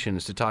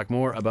organizations. To talk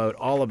more about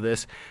all of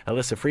this,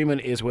 Alyssa Freeman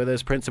is with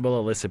us,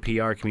 Principal, Alyssa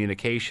PR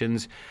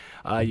Communications.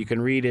 You can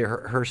read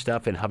her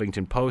stuff in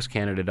HuffingtonPost,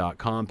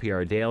 Canada.com,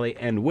 PR Daily.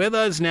 And with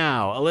us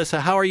now, Alyssa,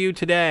 how are you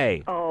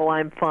today? Oh,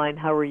 I'm fine.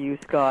 How are you,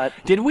 Scott?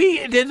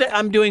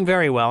 I'm doing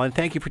very well, and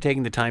thank you for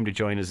taking the time to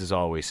join us as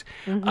always.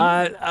 I'm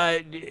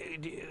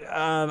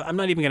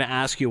not even going to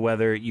ask you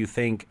whether you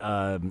think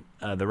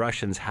the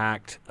Russians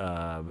hacked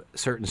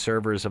certain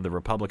servers of the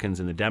Republicans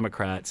and the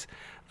Democrats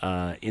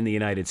in the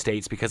United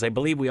States, because I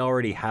believe we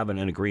already have an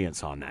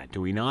agreement on that,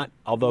 do we not?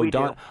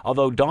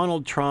 Although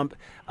Donald Trump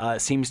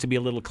seems to be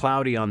a little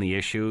cloudy on the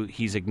issue,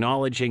 he's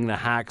acknowledging the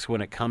hacks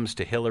when it comes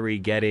to Hillary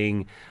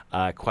getting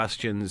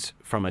questions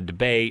from a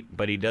debate,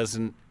 but he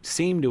doesn't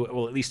seem to,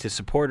 well, at least his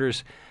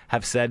supporters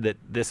have said that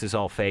this is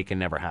all fake and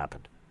never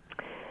happened.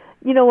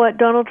 You know what?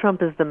 Donald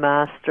Trump is the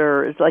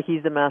master. It's like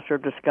he's the master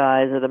of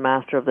disguise or the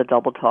master of the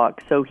double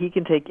talk. So he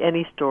can take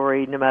any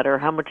story, no matter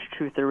how much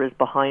truth there is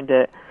behind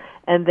it,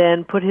 and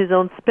then put his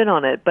own spin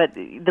on it. But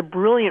the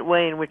brilliant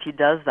way in which he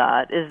does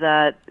that is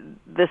that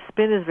the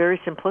spin is very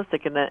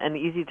simplistic and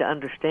easy to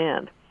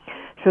understand.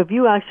 So if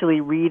you actually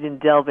read and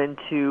delve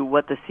into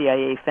what the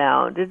CIA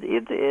found,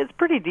 it's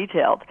pretty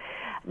detailed.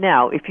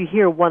 Now, if you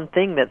hear one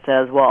thing that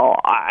says, well,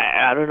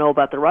 I don't know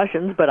about the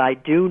Russians, but I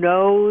do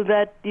know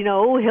that,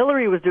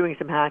 Hillary was doing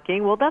some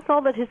hacking, well, that's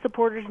all that his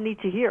supporters need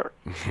to hear.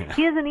 Yeah.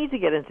 He doesn't need to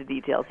get into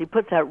details. He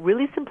puts out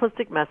really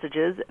simplistic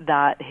messages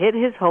that hit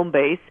his home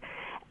base,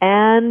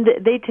 and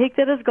they take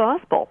that as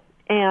gospel.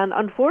 And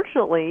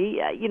unfortunately,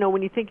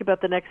 when you think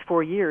about the next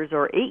 4 years,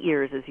 or 8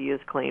 years as he has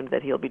claimed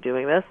that he'll be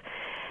doing this,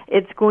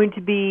 it's going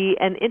to be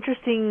an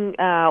interesting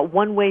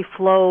one-way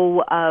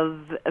flow of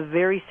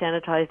very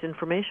sanitized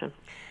information.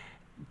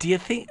 Do you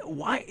think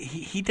why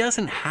he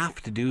doesn't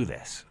have to do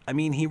this? I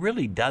mean, he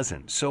really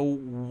doesn't. So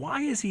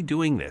why is he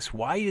doing this?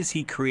 Why is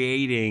he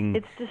creating...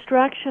 It's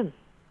distraction.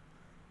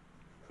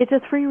 It's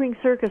a three-ring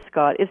circus,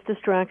 Scott. It's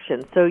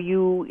distraction. So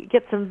you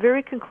get some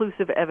very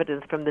conclusive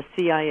evidence from the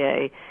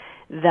CIA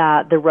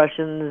that the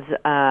Russians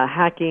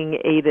hacking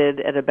aided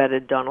and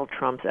abetted Donald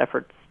Trump's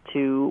efforts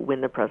to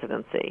win the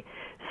presidency.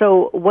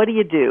 So what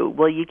do?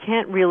 Well, you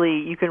can't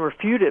really, you can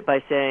refute it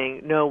by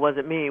saying, no, it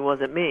wasn't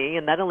me,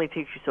 and that only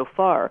takes you so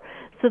far.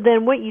 So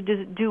then what you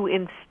do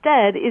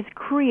instead is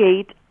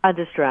create a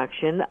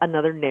distraction,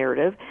 another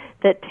narrative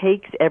that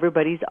takes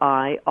everybody's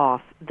eye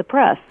off the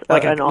press.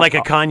 Like a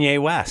Kanye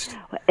West.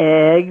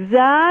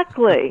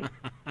 Exactly.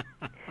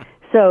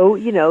 So,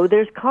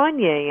 there's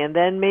Kanye, and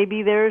then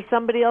maybe there's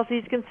somebody else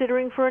he's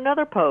considering for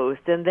another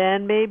post, and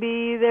then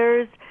maybe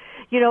there's,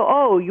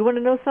 Oh, you want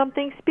to know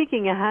something?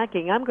 Speaking of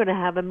hacking, I'm going to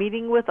have a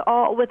meeting with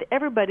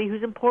everybody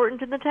who's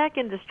important in the tech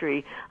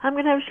industry. I'm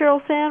going to have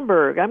Sheryl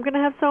Sandberg. I'm going to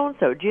have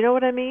so-and-so. Do you know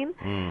what I mean?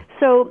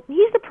 So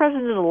he's the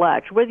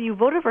president-elect, whether you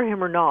voted for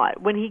him or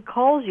not. When he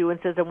calls you and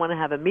says, I want to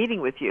have a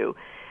meeting with you,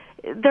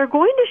 they're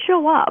going to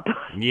show up.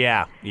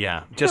 Yeah.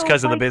 Just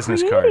because of the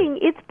business card.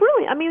 It's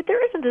brilliant. I mean,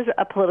 there isn't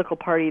a political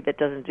party that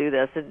doesn't do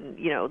this. And,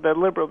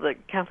 the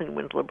Kathleen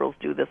Wynne's liberals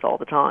do this all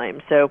the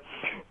time. So,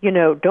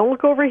 don't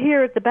look over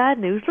here at the bad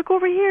news. Look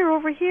over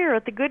here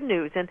at the good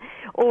news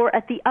or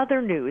at the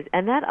other news.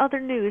 And that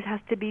other news has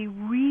to be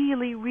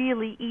really,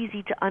 really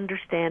easy to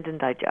understand and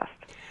digest.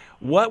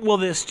 What will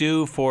this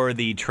do for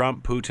the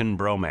Trump-Putin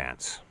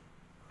bromance?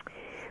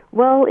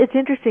 Well, it's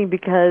interesting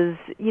because,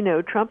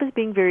 Trump is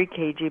being very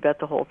cagey about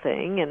the whole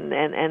thing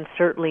and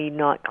certainly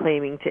not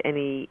claiming to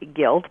any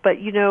guilt. But,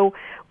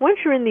 once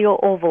you're in the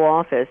Oval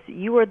Office,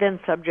 you are then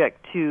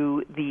subject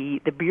to the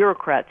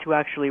bureaucrats who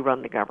actually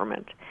run the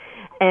government.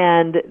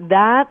 And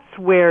that's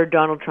where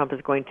Donald Trump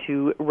is going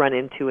to run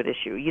into an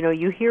issue.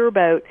 You hear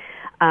about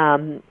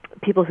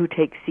people who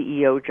take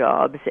CEO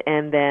jobs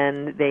and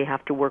then they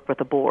have to work with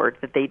a board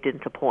that they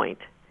didn't appoint.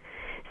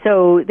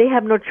 So they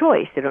have no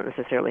choice. They don't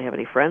necessarily have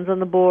any friends on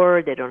the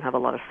board. They don't have a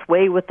lot of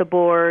sway with the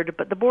board.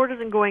 But the board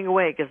isn't going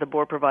away because the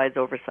board provides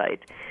oversight.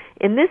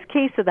 In this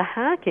case of the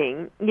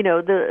hacking,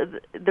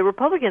 the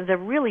Republicans have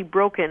really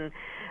broken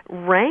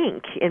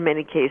rank in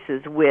many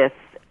cases with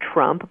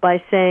Trump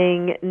by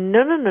saying,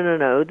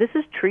 no, this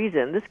is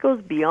treason. This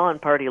goes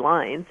beyond party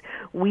lines.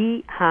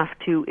 We have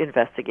to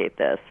investigate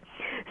this.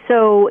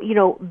 So,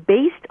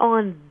 based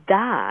on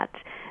that,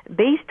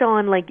 based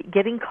on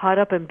getting caught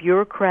up in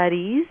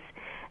bureaucratese,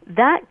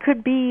 that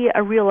could be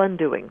a real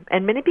undoing.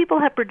 And many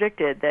people have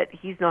predicted that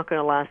he's not going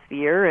to last the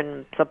year,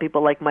 and some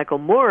people like Michael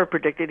Moore have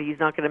predicted he's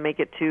not going to make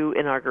it to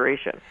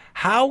inauguration.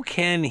 How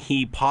can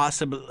he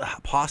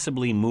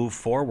possibly move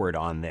forward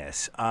on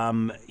this?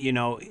 After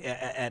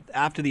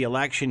the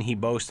election, he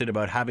boasted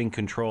about having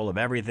control of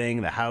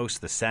everything, the House,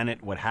 the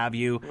Senate, what have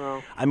you.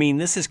 Well,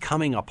 this is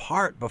coming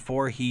apart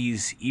before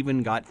he's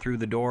even got through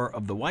the door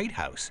of the White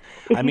House.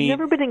 If you've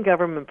never been in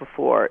government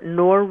before,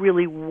 nor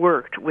really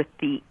worked with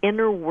the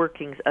inner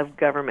workings of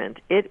government,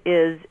 it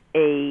is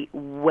a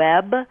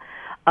web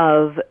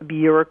of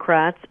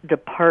bureaucrats,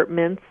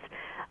 departments,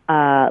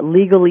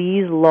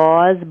 legalese,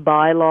 laws,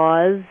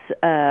 bylaws,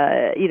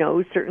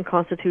 certain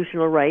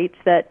constitutional rights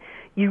that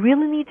you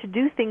really need to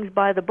do things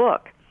by the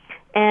book.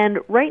 And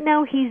right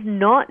now he's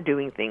not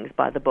doing things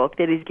by the book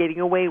that he's getting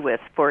away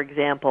with. For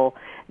example,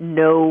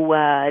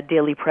 no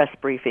daily press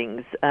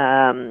briefings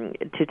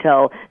to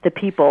tell the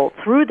people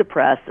through the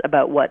press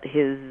about what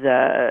his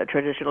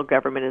traditional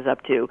government is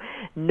up to.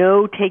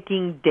 No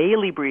taking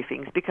daily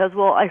briefings because,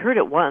 well, I heard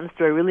it once.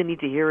 Do I really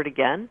need to hear it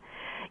again?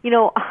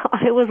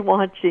 I was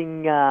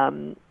watching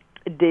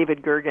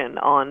David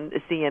Gergen on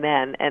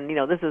CNN, and,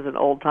 this is an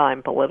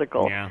old-time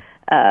political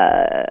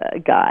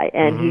guy,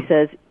 and he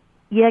says,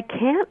 you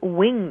can't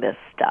wing this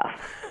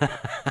stuff.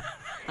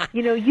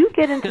 You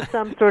get into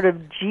some sort of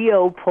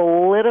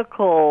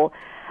geopolitical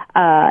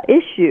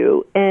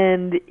issue,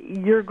 and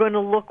you're going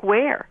to look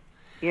where?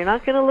 You're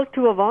not going to look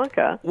to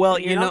Ivanka. Well,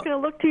 you're not going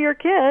to look to your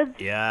kids.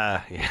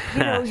 Yeah.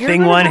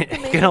 Thing one. You're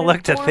going to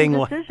look to thing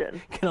one.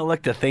 Decision. Going to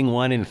look to thing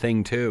one and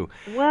thing two.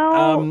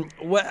 Well,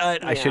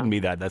 I shouldn't be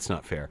that. That's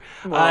not fair.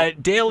 Well,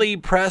 daily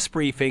press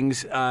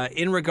briefings.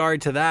 In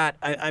regard to that,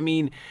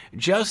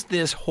 just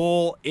this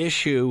whole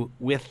issue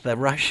with the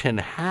Russian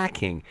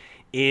hacking,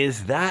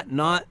 is that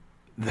not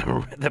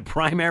the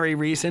primary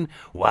reason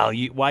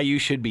why you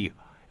should be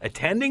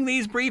attending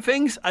these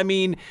briefings?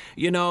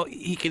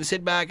 He can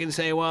sit back and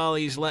say, well,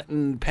 he's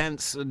letting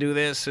Pence do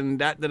this and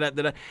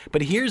that.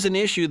 But here's an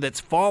issue that's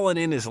fallen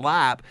in his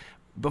lap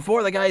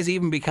before the guy's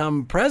even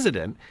become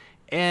president,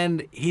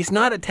 and he's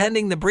not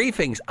attending the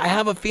briefings. I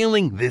have a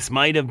feeling this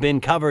might have been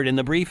covered in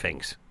the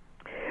briefings.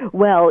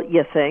 Well,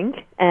 you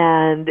think,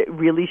 and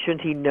really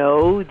shouldn't he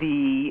know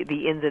the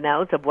ins and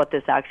outs of what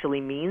this actually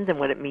means and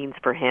what it means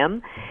for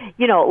him?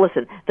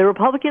 Listen, the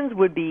Republicans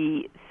would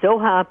be so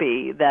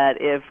happy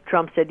that if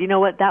Trump said, you know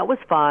what, that was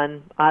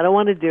fun, I don't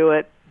want to do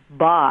it,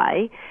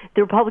 bye.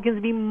 The Republicans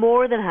would be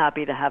more than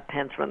happy to have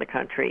Pence run the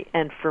country.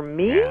 And for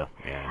me,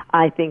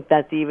 I think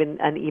that's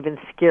an even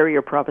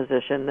scarier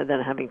proposition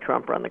than having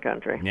Trump run the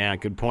country. Yeah,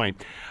 good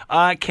point.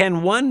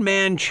 Can one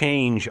man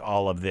change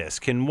all of this?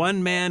 Can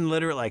one man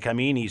literally,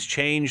 he's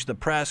changed the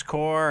press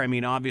corps.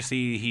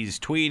 Obviously he's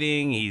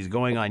tweeting, he's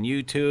going on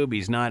YouTube,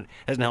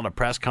 hasn't held a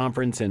press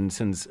conference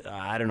since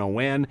I don't know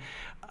when.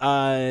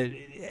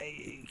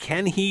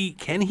 Can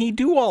he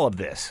do all of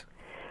this?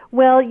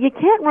 Well, you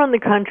can't run the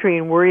country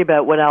and worry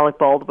about what Alec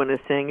Baldwin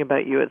is saying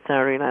about you at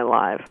Saturday Night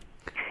Live.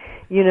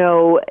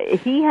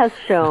 He has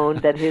shown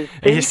that his...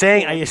 Are you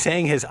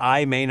saying his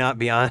eye may not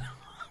be on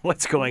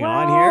what's going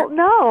on here?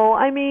 No.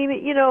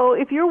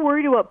 If you're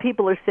worried about what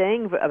people are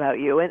saying about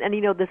you, and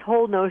this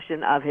whole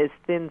notion of his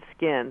thin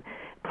skin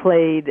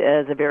played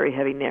as a very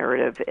heavy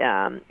narrative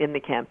in the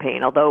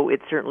campaign, although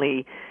it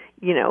certainly...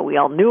 we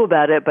all knew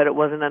about it, but it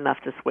wasn't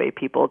enough to sway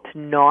people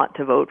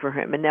to vote for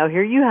him. And now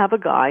here you have a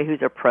guy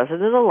who's a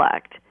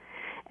president-elect,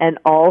 and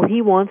all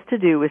he wants to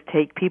do is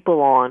take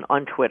people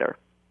on Twitter.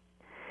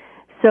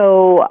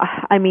 So,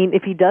 I mean,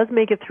 if he does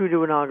make it through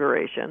to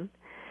inauguration,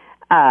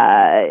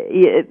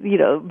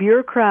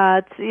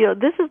 bureaucrats,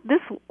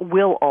 this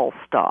will all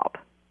stop.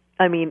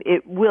 I mean,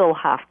 it will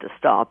have to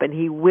stop, and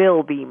he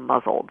will be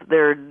muzzled.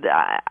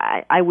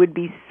 I would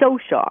be so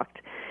shocked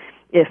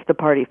if the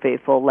party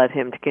faithful let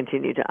him to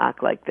continue to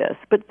act like this.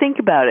 But think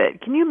about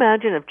it. Can you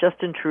imagine if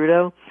Justin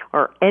Trudeau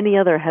or any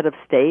other head of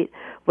state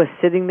was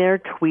sitting there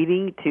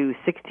tweeting to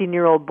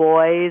 16-year-old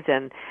boys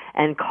and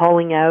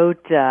calling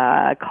out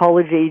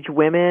college-age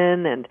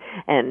women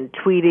and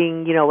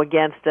tweeting,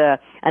 against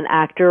an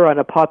actor on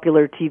a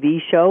popular TV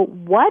show?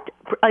 What?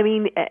 I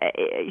mean,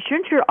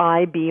 shouldn't your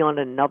eye be on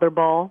another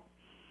ball?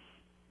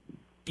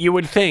 You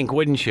would think,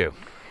 wouldn't you?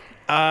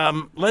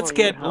 Let's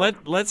get to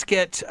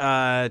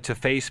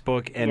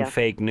Facebook and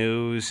fake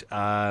news.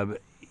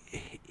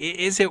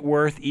 Is it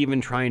worth even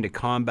trying to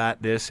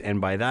combat this?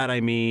 And by that I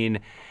mean,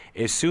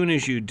 as soon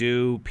as you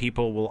do,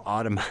 people will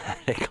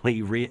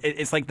automatically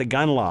it's like the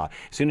gun law.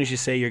 As soon as you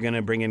say you're going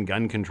to bring in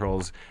gun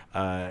controls,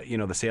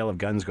 the sale of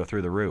guns go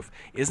through the roof.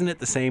 Isn't it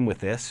the same with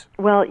this?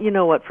 Well, you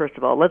know what, first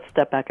of all, let's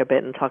step back a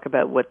bit and talk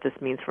about what this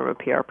means from a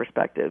PR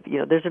perspective.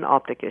 There's an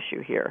optic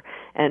issue here,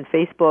 and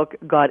Facebook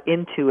got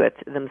into it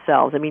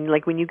themselves. I mean,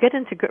 like when you get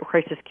into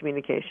crisis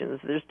communications,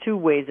 there's two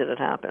ways that it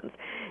happens.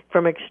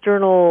 From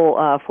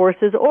external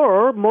forces,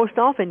 or most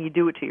often you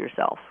do it to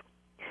yourself.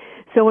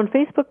 So when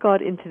Facebook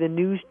got into the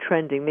news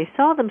trending, they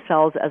saw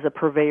themselves as a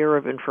purveyor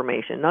of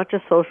information, not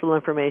just social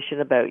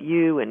information about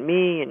you and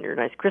me and your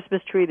nice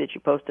Christmas tree that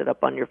you posted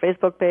up on your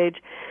Facebook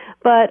page,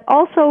 but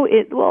also,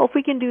 if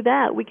we can do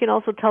that, we can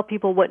also tell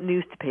people what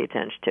news to pay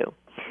attention to.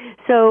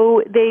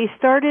 So they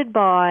started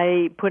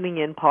by putting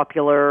in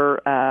popular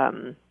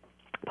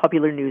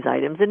news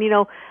items,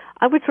 and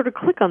I would sort of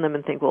click on them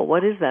and think, well,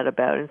 what is that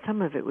about? And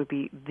some of it would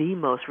be the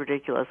most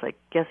ridiculous, like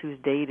guess who's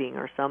dating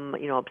or some,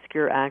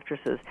 obscure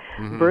actress's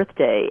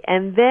birthday.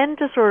 And then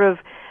to sort of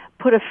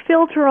put a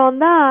filter on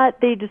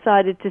that, they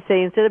decided to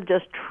say instead of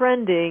just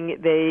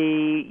trending,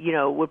 they,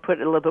 would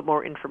put a little bit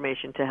more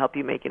information to help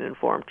you make an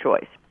informed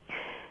choice.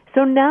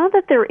 So now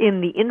that they're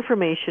in the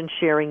information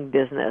sharing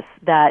business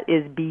that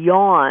is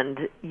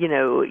beyond,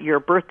 your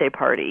birthday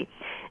party,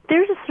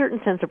 there's a certain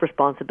sense of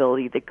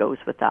responsibility that goes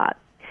with that.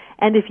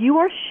 And if you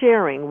are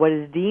sharing what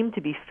is deemed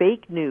to be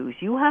fake news,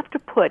 you have to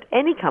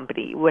any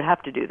company would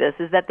have to do this,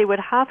 is that they would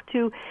have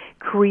to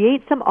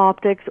create some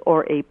optics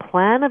or a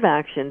plan of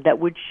action that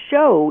would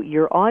show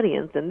your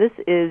audience, and this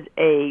is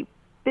a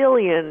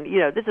billion,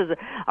 this is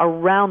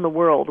around the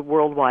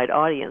worldwide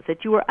audience,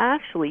 that you are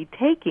actually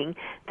taking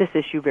this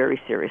issue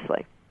very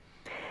seriously.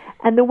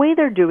 And the way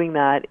they're doing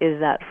that is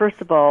that,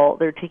 first of all,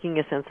 they're taking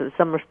a sense of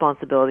some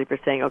responsibility for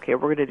saying, okay,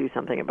 we're going to do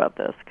something about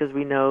this because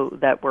we know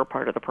that we're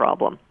part of the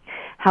problem.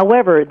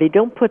 However, they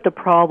don't put the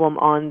problem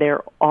on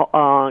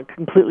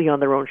completely on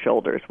their own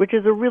shoulders, which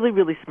is a really,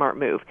 really smart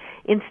move.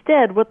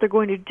 Instead, what they're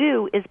going to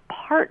do is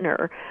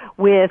partner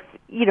with,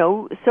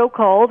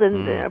 so-called,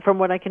 and from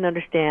what I can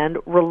understand,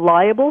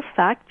 reliable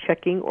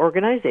fact-checking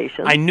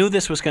organizations. I knew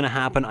this was going to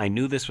happen.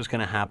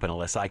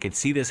 Alyssa. I could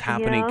see this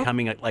happening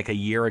coming like a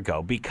year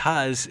ago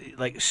because,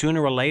 like,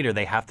 sooner or later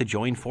they have to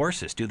join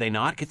forces, do they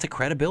not? It's a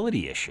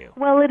credibility issue.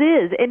 Well, it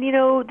is. And,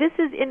 this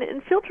is,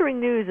 in filtering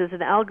news is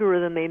an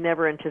algorithm they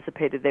never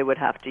anticipated they would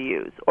have to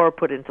use or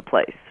put into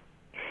place.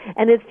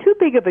 And it's too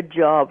big of a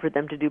job for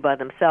them to do by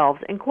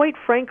themselves. And quite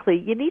frankly,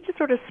 you need to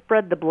sort of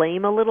spread the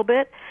blame a little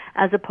bit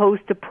as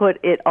opposed to put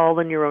it all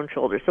on your own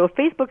shoulders. So if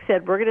Facebook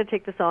said, we're going to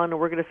take this on and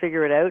we're going to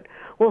figure it out,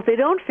 well, if they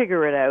don't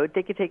figure it out,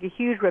 they could take a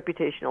huge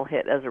reputational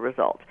hit as a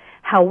result.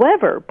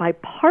 However, by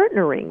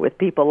partnering with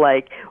people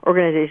like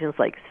organizations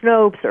like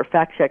Snopes or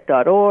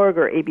FactCheck.org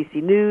or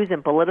ABC News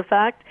and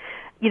PolitiFact,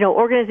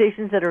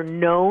 organizations that are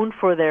known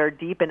for their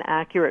deep and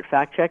accurate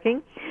fact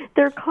checking,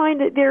 they're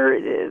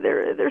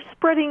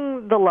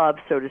spreading the love,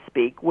 so to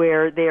speak,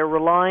 where they are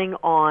relying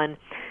on,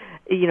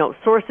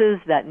 sources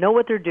that know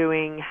what they're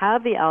doing,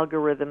 have the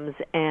algorithms,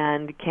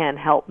 and can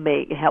help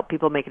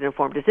people make an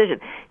informed decision.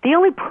 The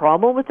only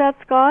problem with that,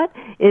 Scott,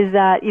 is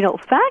that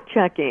fact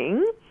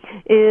checking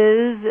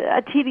is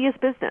a tedious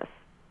business.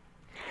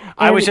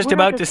 I was just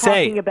about to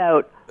say. Talking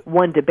about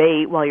one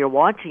debate while you're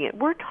watching it.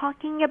 We're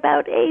talking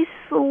about a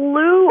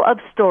slew of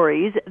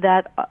stories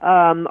that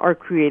are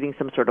creating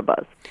some sort of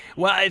buzz.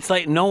 Well, it's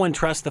like no one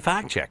trusts the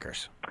fact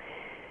checkers.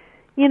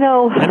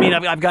 I mean,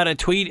 I've got a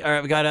tweet, or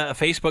I've got a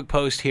Facebook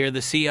post here.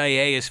 The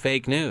CIA is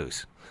fake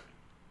news.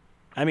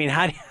 I mean,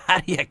 how do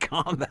you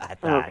combat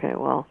that? Okay,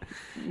 well,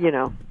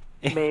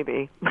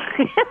 maybe.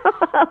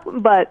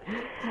 But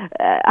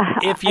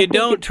if you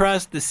don't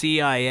trust the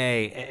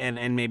CIA,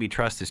 and maybe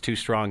trust is too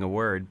strong a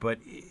word, but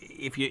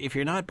if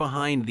you're not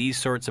behind these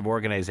sorts of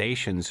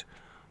organizations,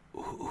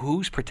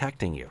 who's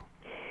protecting you?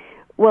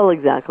 Well,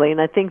 exactly, and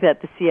I think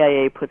that the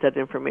CIA puts out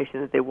information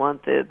that they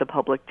want the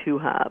public to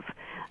have.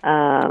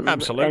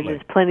 Absolutely. And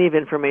there's plenty of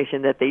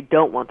information that they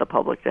don't want the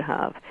public to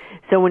have.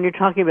 So when you're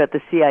talking about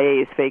the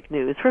CIA's fake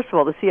news, first of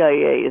all, the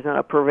CIA is not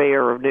a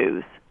purveyor of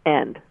news.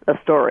 End of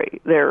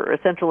story. They're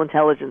a central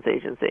intelligence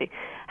agency.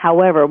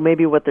 However,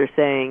 maybe what they're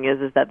saying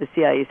is that the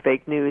CIA is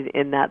fake news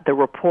in that the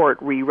report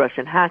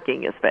Russian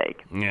hacking is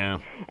fake. Yeah.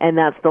 And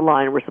that's the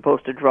line we're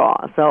supposed to draw.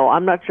 So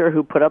I'm not sure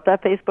who put up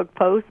that Facebook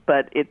post,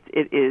 but it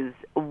is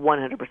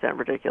 100%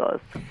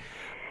 ridiculous.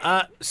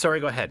 Sorry,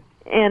 go ahead.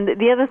 And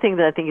the other thing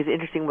that I think is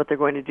interesting what they're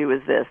going to do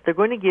is this. They're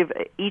going to give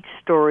each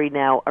story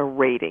now a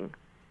rating.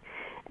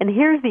 And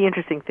here's the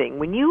interesting thing.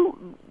 When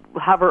you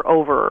hover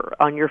over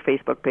on your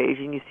Facebook page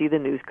and you see the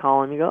news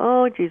column, you go,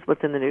 oh, geez,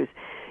 what's in the news?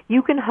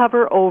 You can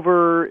hover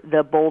over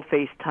the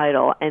bold-faced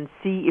title and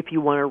see if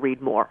you want to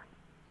read more.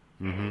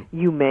 Mm-hmm.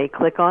 You may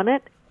click on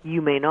it.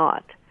 You may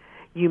not.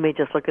 You may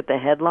just look at the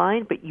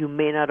headline, but you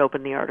may not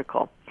open the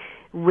article.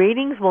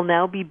 Ratings will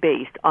now be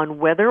based on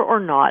whether or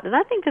not, and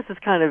I think this is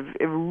kind of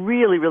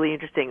really, really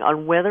interesting,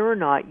 on whether or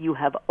not you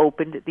have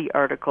opened the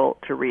article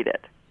to read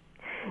it.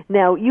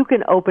 Now, you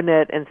can open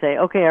it and say,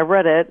 okay, I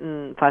read it,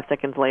 and 5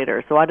 seconds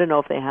later. So I don't know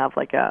if they have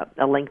like a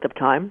length of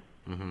time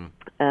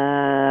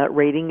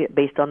rating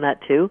based on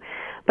that too.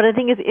 But I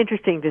think it's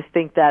interesting to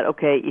think that,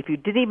 okay, if you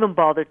didn't even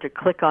bother to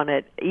click on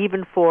it,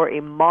 even for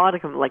a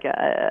modicum, like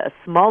a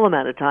small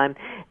amount of time,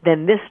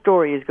 then this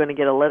story is going to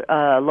get a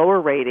lower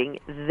rating.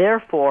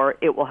 Therefore,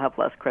 it will have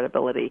less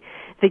credibility.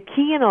 The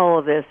key in all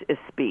of this is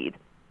speed.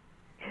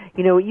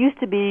 You know, it used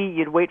to be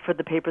you'd wait for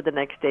the paper the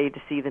next day to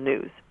see the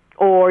news.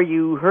 Or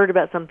you heard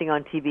about something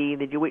on TV,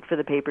 then you wait for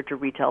the paper to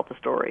retell the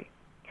story.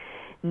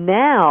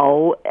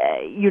 Now,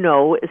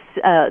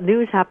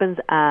 news happens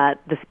at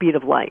the speed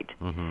of light.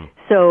 Mm-hmm.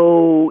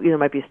 So, there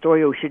might be a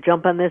story, we should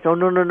jump on this. Oh,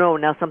 no.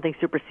 Now something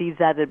supersedes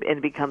that and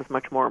it becomes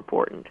much more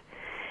important.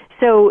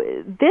 So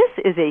this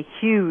is a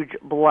huge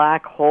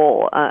black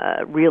hole,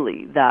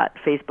 really, that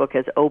Facebook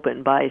has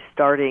opened by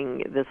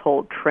starting this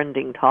whole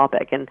trending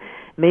topic. And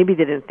maybe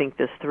they didn't think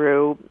this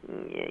through.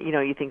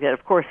 You think that,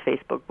 of course,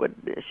 Facebook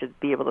should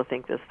be able to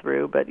think this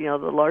through. But, the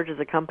largest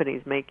of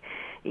companies make,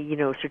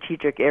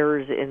 strategic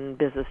errors in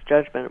business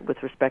judgment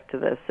with respect to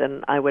this.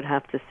 And I would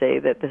have to say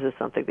that this is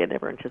something they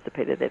never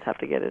anticipated they'd have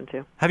to get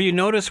into. Have you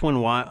noticed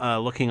when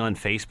looking on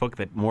Facebook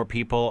that more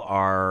people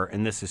are,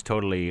 and this is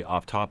totally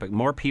off topic,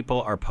 more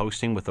people are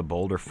posting with a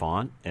bolder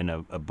font and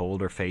a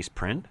bolder face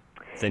print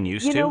than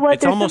used to? You know what?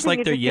 It's almost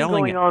like they're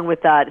yelling going on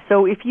with that.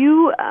 So if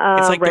you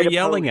it's like write they're a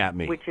yelling post, at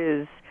me, which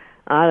is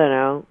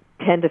 10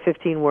 to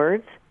 15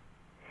 words,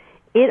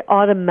 it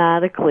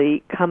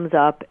automatically comes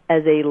up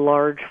as a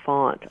large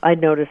font. I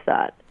noticed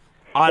that.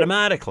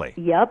 Automatically.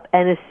 Yep.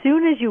 And as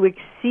soon as you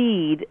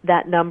exceed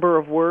that number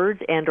of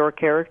words and or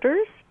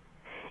characters,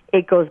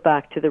 it goes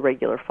back to the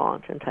regular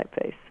font and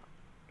typeface.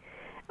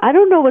 I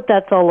don't know what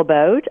that's all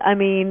about. I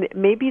mean,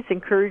 maybe it's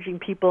encouraging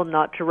people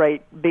not to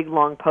write big,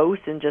 long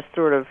posts and just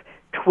sort of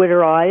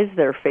Twitterize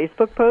their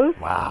Facebook posts.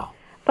 Wow.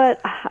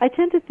 But I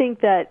tend to think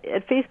that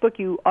at Facebook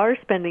you are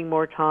spending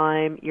more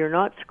time. You're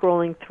not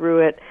scrolling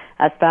through it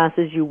as fast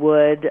as you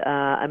would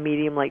a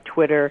medium like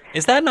Twitter.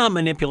 Is that not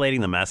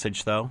manipulating the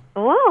message, though?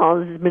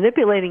 Well, it's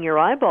manipulating your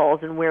eyeballs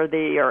and where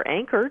they are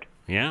anchored.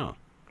 Yeah.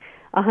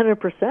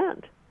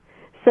 100%.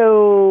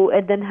 So,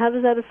 and then how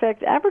does that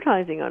affect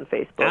advertising on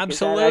Facebook?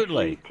 Absolutely. Is that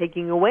actually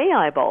taking away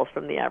eyeballs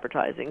from the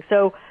advertising?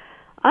 So,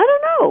 I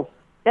don't know.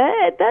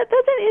 That's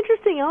an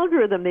interesting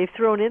algorithm they've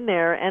thrown in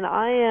there, and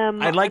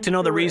I'd like to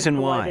know the reason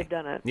why they've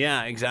done it.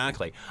 Yeah,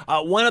 exactly.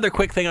 One other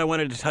quick thing I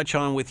wanted to touch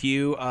on with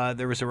you.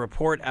 There was a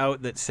report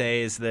out that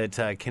says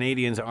that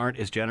Canadians aren't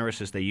as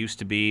generous as they used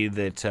to be,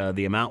 that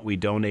the amount we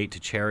donate to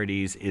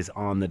charities is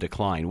on the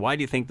decline. Why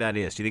do you think that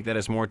is? Do you think that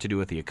has more to do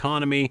with the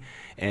economy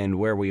and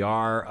where we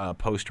are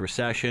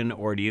post-recession,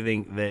 or do you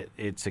think that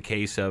it's a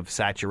case of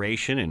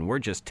saturation and we're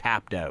just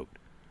tapped out?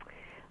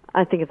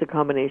 I think it's a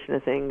combination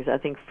of things. I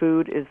think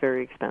food is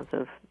very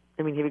expensive.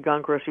 I mean, have you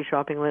gone grocery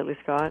shopping lately,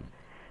 Scott?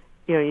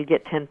 You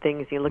get 10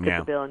 things, you look at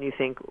the bill, and you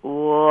think,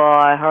 "Whoa,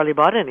 I hardly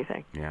bought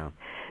anything." Yeah.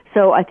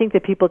 So I think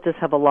that people just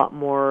have a lot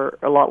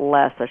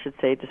less, I should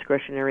say,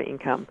 discretionary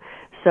income.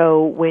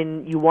 So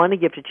when you want to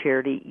give to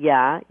charity,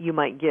 you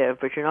might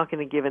give, but you're not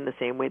going to give in the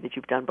same way that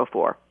you've done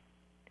before.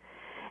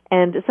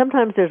 And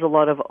sometimes there's a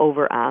lot of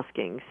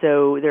over-asking.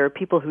 So there are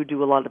people who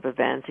do a lot of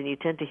events, and you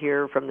tend to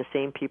hear from the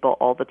same people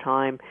all the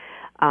time,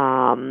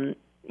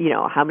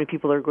 how many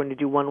people are going to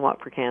do One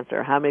Walk for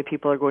Cancer? How many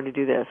people are going to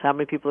do this? How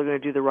many people are going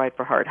to do the Ride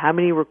for Heart? How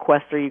many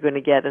requests are you going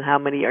to get, and how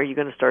many are you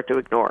going to start to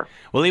ignore?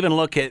 Well, even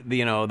look at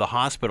the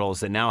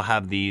hospitals that now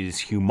have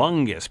these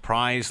humongous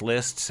prize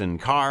lists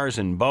and cars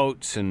and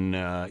boats and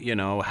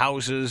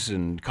houses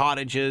and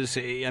cottages.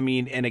 I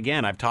mean, and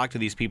again, I've talked to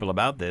these people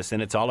about this,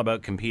 and it's all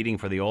about competing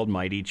for the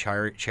almighty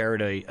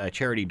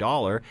charity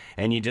dollar,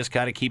 and you just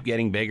got to keep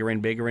getting bigger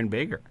and bigger and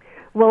bigger.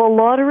 Well, a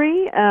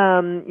lottery,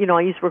 I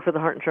used to work for the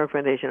Heart and Stroke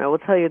Foundation. I will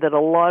tell you that a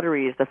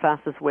lottery is the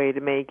fastest way to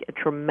make a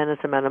tremendous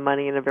amount of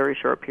money in a very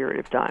short period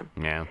of time.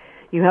 Yeah.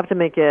 You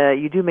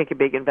do make a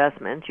big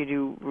investment. You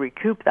do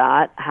recoup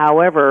that.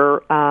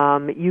 However,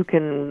 you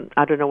can,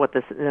 I don't know what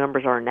the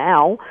numbers are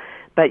now,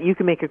 But you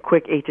can make a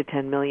quick 8 to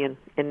 10 million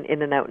in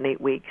and out in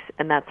 8 weeks,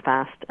 and that's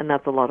fast, and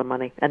that's a lot of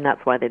money, and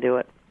that's why they do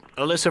it.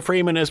 Alyssa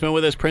Freeman has been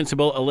with us,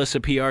 Principal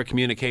Alyssa PR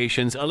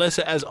Communications. Alyssa,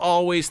 as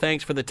always,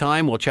 thanks for the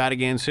time. We'll chat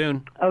again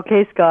soon.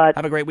 Okay, Scott.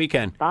 Have a great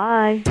weekend.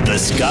 Bye. The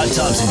Scott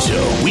Thompson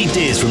Show,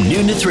 weekdays from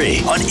noon to 3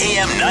 on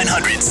AM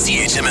 900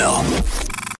 CHML.